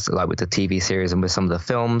years, like with the TV series and with some of the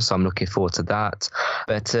films, so I'm looking forward to that.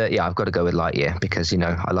 But I've got to go with Lightyear because,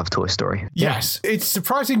 I love Toy Story. Yes, it's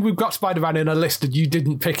surprising we've got Spider-Man in a list and you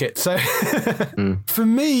didn't pick it. So for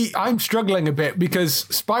me, I'm struggling a bit because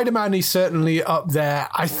Spider-Man is certainly up there.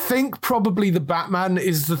 I think probably the Batman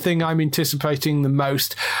is the thing I'm anticipating the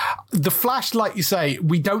most. The Flash, like you say,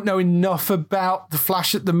 we don't know enough about the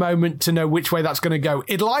Flash at the moment to know which way that's going to go.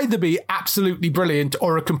 It'll either be absolutely brilliant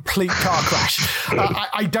or a complete car crash.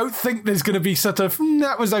 I don't think there's going to be sort of,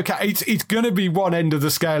 that was okay. It's going to be one end of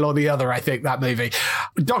the scale or the other, I think, that movie.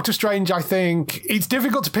 Doctor Strange, I think, it's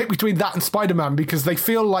difficult to pick between that and Spider-Man because they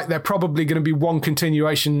feel like they're probably going to be one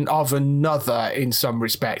continuation of another in some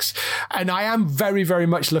respects. And I am very, very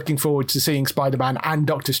much looking forward to seeing Spider-Man and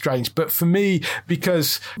Doctor Strange. But for me,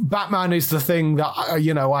 because Batman is the thing that,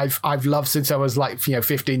 I've loved since I was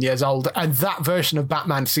 15 years old. And that version of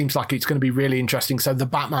Batman seems like it's going to be really interesting. So the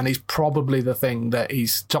Batman is probably the thing that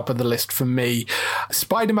is top of the list for me.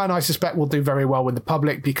 Spider-Man, I suspect, will do very well with the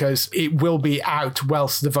public because it will be out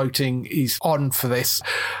whilst the voting is on for this.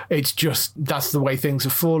 It's just, that's the way things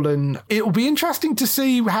have fallen. It will be interesting to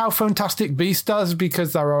see how Fantastic Beasts does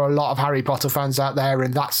because there are a lot of Harry Potter fans out there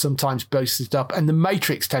and that's sometimes boosted up. And The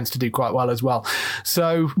Matrix tends to do quite well as well.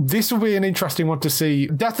 So this will be an interesting one to see.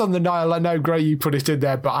 Death on the Nile, I know, Gray, you put it in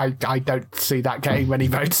there, but I don't see that getting many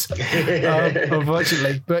votes,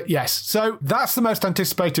 unfortunately. But yes, so that's the most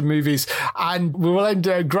anticipated movies. And we will end,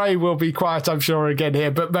 Gray will be quiet, I'm sure, again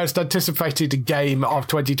here, but most anticipated game of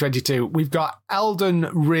 2022. We've got Elden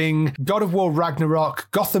Ring, God of War Ragnarok,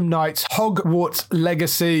 Gotham Knights, Hogwarts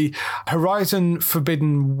Legacy, Horizon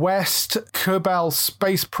Forbidden West, Kerbal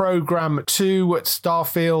Space Program 2,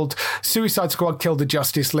 Starfield, Suicide Squad Kill the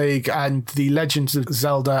Justice League, and The Legends of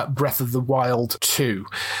Zelda Breath of the Wild 2.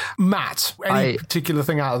 Matt, any particular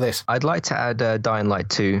thing out of this? I'd like to add Dying Light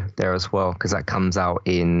 2 there as well, because that comes out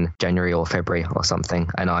in January or February or something,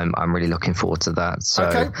 and I'm really looking forward to that. So,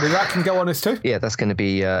 okay, well, that can go on us too. Yeah, that's going to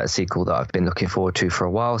be a sequel that I've been looking forward to for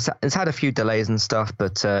a while. It's had a few delays and stuff,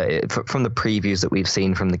 but from the previews that we've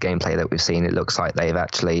seen, from the gameplay that we've seen, it looks like they've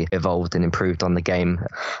actually evolved and improved on the game.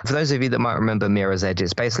 For those of you that might remember Mirror's Edge,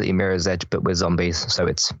 it's basically Mirror's Edge but with zombies, so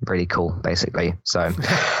it's really cool, basically. So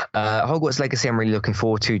Hogwarts Legacy I'm really looking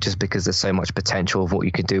forward to, just because there's so much potential of what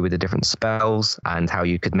you could do with the different spells and how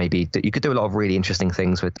you could do a lot of really interesting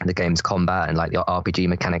things with the game's combat and like the RPG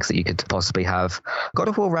mechanics that you could possibly have. God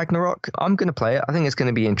of War Ragnarok, I'm going to play it. I think it's going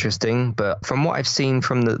to be interesting, but from what I've seen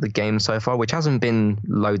from the game so far, which hasn't been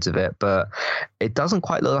loads of it, but it doesn't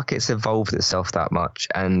quite look like it's evolved itself that much.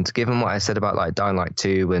 And given what I said about like Dying Light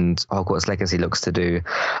 2 and Hogwarts Legacy looks to do,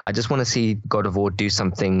 I just want to see God of War do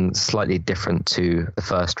something slightly different to the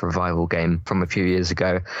first revival game from a few years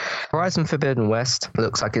ago. Horizon Forbidden West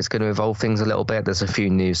looks like it's going to evolve things a little bit. There's a few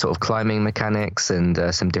new sort of climbing mechanics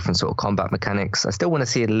and some different sort of combat mechanics. I still want to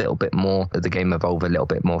see a little bit more of the game evolve a little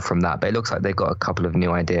bit more from that, but it looks like they've got a couple of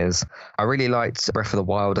new ideas. I really liked Breath of the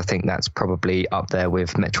Wild. I think that's probably up there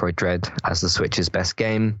with Metroid Dread as the Switch's best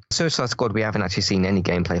game. Suicide Squad we haven't actually seen any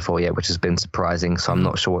gameplay for yet, which has been surprising, so I'm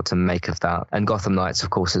not sure what to make of that. And Gotham Knights, of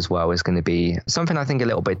course, as well, is going to be something I think a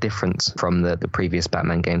little bit different from the previous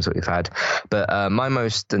Batman games that we've had. But my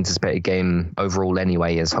most anticipated game overall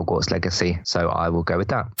anyway is Hogwarts Legacy, so I will go with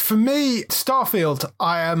that. For me, Starfield,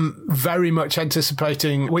 I am very much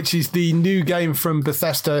anticipating, which is the new game from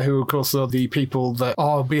Bethesda, who of course are the people that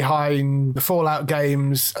are behind the Fallout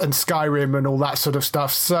games and Skyrim and all that sort of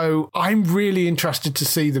stuff. So I'm really interested to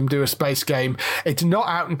see them do a space game. It's not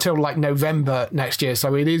out until like November next year,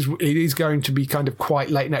 so it is going to be kind of quite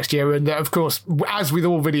late next year. And of course, as with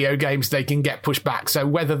all video games, they can get pushed back. So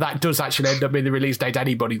whether that does actually end up in the release date,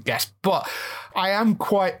 anybody's guess. But I am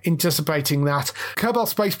quite anticipating that. Kerbal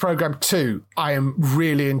Space Program 2, I am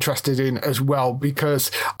really interested in as well, because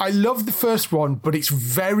I love the first one, but it's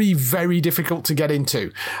very, very difficult to get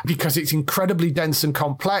into because it's incredibly dense and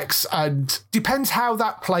complex, and depends how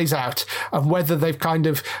that plays out and whether they've kind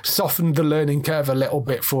of softened the learning curve a little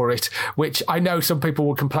bit for it, which I know some people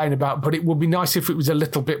will complain about, but it would be nice if it was a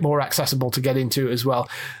little bit more accessible to get into as well.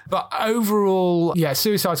 But overall, yeah,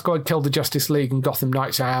 Suicide Squad, Kill the Justice League, and Gotham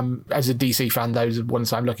Knights, I am, as a DC fan, those are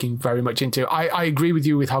ones I'm looking very much into. I agree with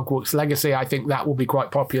you with Hogwarts Legacy. I think that will be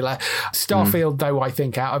quite popular. Starfield, though, I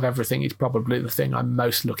think out of everything, is probably the thing I'm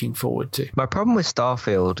most looking forward to. My problem with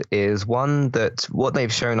Starfield is one that what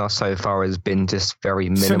they've shown us so far has been just very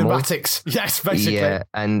minimal. Cinematics. Yes, basically. Yeah,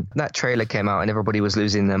 and that trailer came out and everybody was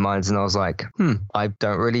losing their minds, and I was like, I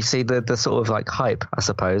don't really see the sort of like hype, I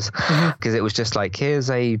suppose, because it was just like,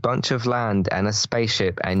 here's a bunch of land and a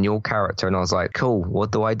spaceship and your character, and I was like, cool,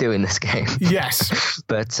 what do I do in this game? Yes.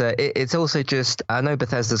 But it's also just, I know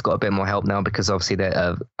Bethesda's got a bit more help now because obviously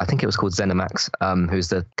they're, I think it was called ZeniMax, who's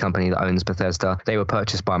the company that owns Bethesda. They were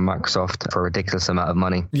purchased by Microsoft for a ridiculous amount of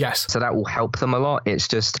money. Yes. So that will help them a lot. It's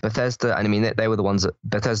just Bethesda, and I mean, they were the ones that,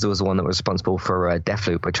 Bethesda was the one that was responsible for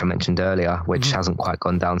Deathloop, which I mentioned earlier, which hasn't quite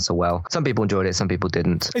gone down so well. Some people enjoyed it, some people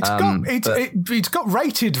didn't. It's got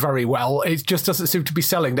rated very well. It just doesn't seem to be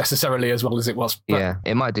selling necessarily as well as it was. But yeah,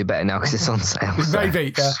 it might do better now because it's on sale.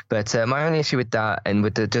 Maybe, yeah. But my only issue with that, and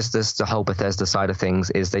with the whole Bethesda side of things,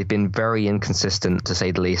 is they've been very inconsistent, to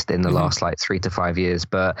say the least, in the last like 3 to 5 years.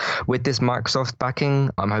 But with this Microsoft backing,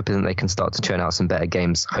 I'm hoping that they can start to churn out some better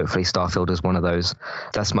games. Hopefully Starfield is one of those.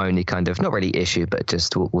 That's my only kind of, not really issue, but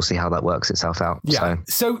just we'll see how that works itself out. Yeah.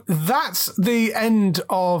 So that's the end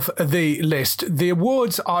of the list. The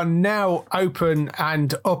awards are now open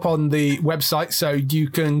and up on the website, so you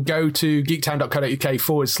can go to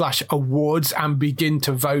geektown.co.uk/awards and begin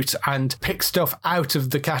to vote and pick stuff out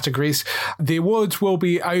of the categories. The awards will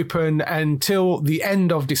be open until the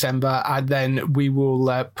end of December, and then we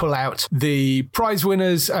will pull out the prize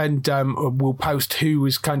winners, and we'll post who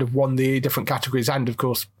has kind of won the different categories, and of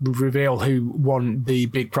course reveal who won the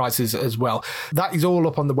big prizes as well. That is all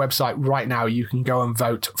up on the website right now. You can go and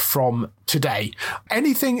vote from today.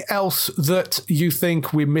 Anything else that you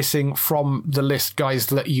think we're missing from the list, guys,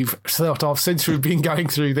 that you've thought of since we've been going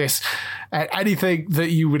through this? Anything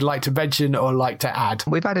that you would like to mention or like to add?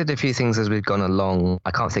 We've added a few things as we've gone along.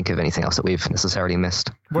 I can't think of anything else that we've necessarily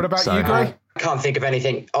missed. What about you, Gray? Can't think of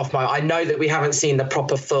anything off my... I know that we haven't seen the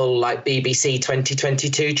proper full like BBC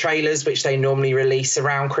 2022 trailers, which they normally release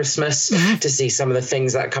around Christmas to see some of the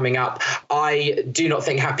things that are coming up. I do not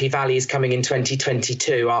think Happy Valley is coming in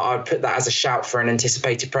 2022. I'd put that as a shout for an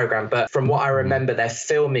anticipated programme. But from what I remember, they're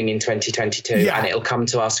filming in 2022 and it'll come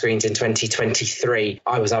to our screens in 2023.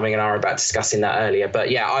 I was having an hour about discussing that earlier.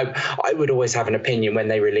 But yeah, I would always have an opinion when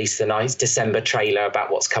they release the nice December trailer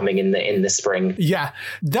about what's coming in the spring. Yeah,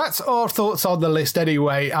 that's our thoughts on the list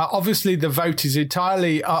anyway. Obviously, the vote is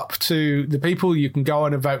entirely up to the people. You can go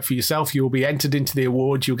on and vote for yourself. You will be entered into the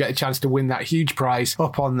awards. You'll get a chance to win that huge prize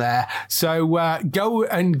up on there. So go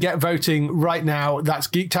and get voting right now. That's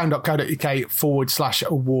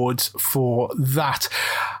geektown.co.uk/awards for that.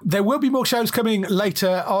 There will be more shows coming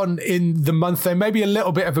later on in the month. There may be a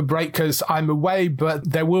little bit of a break because I'm away,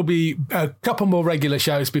 but there will be a couple more regular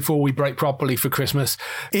shows before we break properly for Christmas.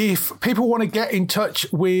 If people want to get in touch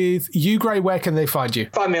with you, Gray, where can they find you?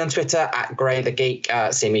 Find me on Twitter at Gray the Geek.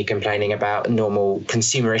 See me complaining about normal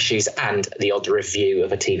consumer issues and the odd review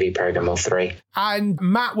of a TV programme or three. And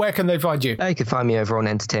Matt, where can they find you? You can find me over on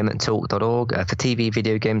entertainmenttalk.org for TV,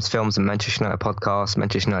 video games, films, and Manchester United podcasts.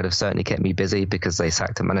 Manchester United have certainly kept me busy because they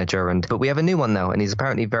sacked a manager, but we have a new one now, and he's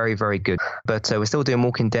apparently very, very good. But we're still doing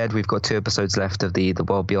Walking Dead. We've got 2 episodes left of the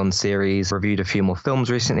World Beyond series. Reviewed a few more films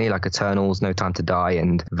recently, like Eternals, No Time to Die,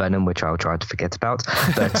 and Venom, which I'll try to forget about.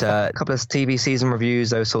 But a couple of TV season reviews,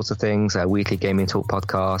 those sorts of things, weekly gaming talk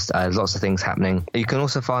podcast, there's lots of things happening. You can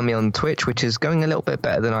also find me on Twitch, which is going a little bit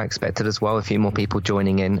better than I expected as well. A few more people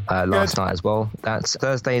joining in last night as well. That's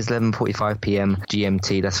Thursdays, 11:45 p.m.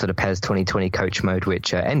 GMT. That's for the PES 2020 coach mode,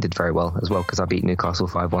 which ended very well as well because I beat Newcastle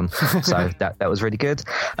 5-1. So that was really good.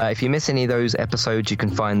 If you miss any of those episodes, you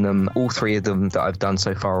can find them, all 3 of them that I've done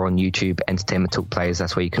so far, on YouTube, Entertainment Talk Plays.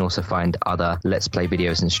 That's where you can also find other Let's Play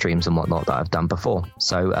videos and streams and whatnot that I've done before.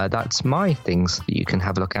 So that's my things that you can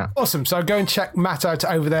have a look at. Awesome. So go and check Matt out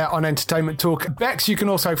over there on Entertainment Talk. Bex, you can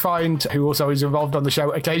also find, who also is involved on the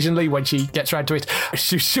show occasionally when she gets around to it.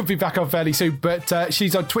 She should be back on fairly soon, but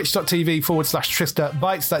she's on twitch.tv/Trista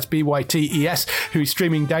Bytes. That's BYTES, who's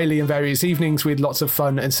streaming daily in various evenings with lots of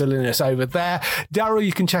fun and silliness over there. Daryl,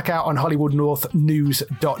 you can check out on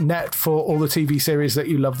HollywoodNorthNews.net for all the TV series that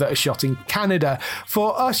you love that are shot in Canada.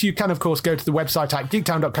 For us, you can, of course, go to the website at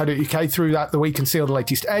geektown.co.uk. Through that, we can see all the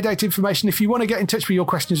latest air date information. If you want to get in touch with your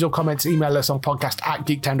questions or comments, email us on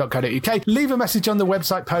podcast@geektown.co.uk. Leave a message on the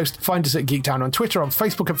website post. Find us at Geektown on Twitter, on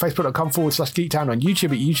Facebook at facebook.com/Geektown, on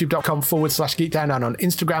YouTube at youtube.com/Geektown, and on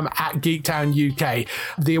Instagram at Geektown UK.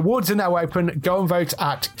 The awards are now open. Go and vote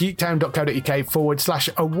at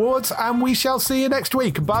geektown.co.uk/awards, and we shall see you next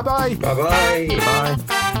week. Bye-bye. Bye-bye. Bye.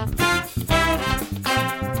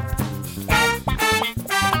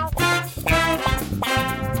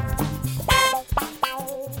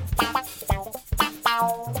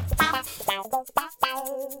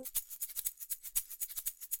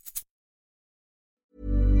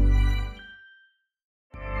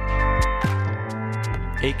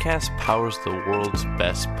 Acast powers the world's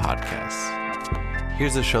best podcasts.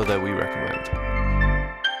 Here's a show that we recommend.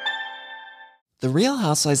 The Real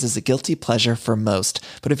Housewives is a guilty pleasure for most,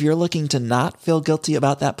 but if you're looking to not feel guilty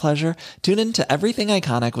about that pleasure, tune in to Everything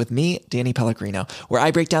Iconic with me, Danny Pellegrino, where I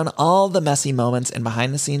break down all the messy moments and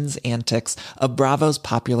behind-the-scenes antics of Bravo's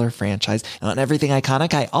popular franchise. And on Everything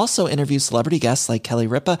Iconic, I also interview celebrity guests like Kelly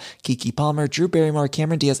Ripa, Keke Palmer, Drew Barrymore,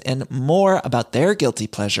 Cameron Diaz, and more about their guilty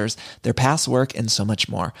pleasures, their past work, and so much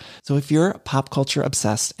more. So if you're pop culture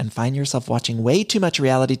obsessed and find yourself watching way too much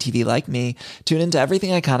reality TV like me, tune in to Everything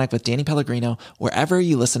Iconic with Danny Pellegrino, wherever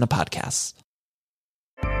you listen to podcasts.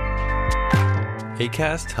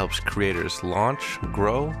 Acast helps creators launch,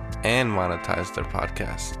 grow, and monetize their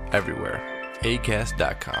podcasts everywhere.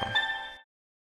 Acast.com.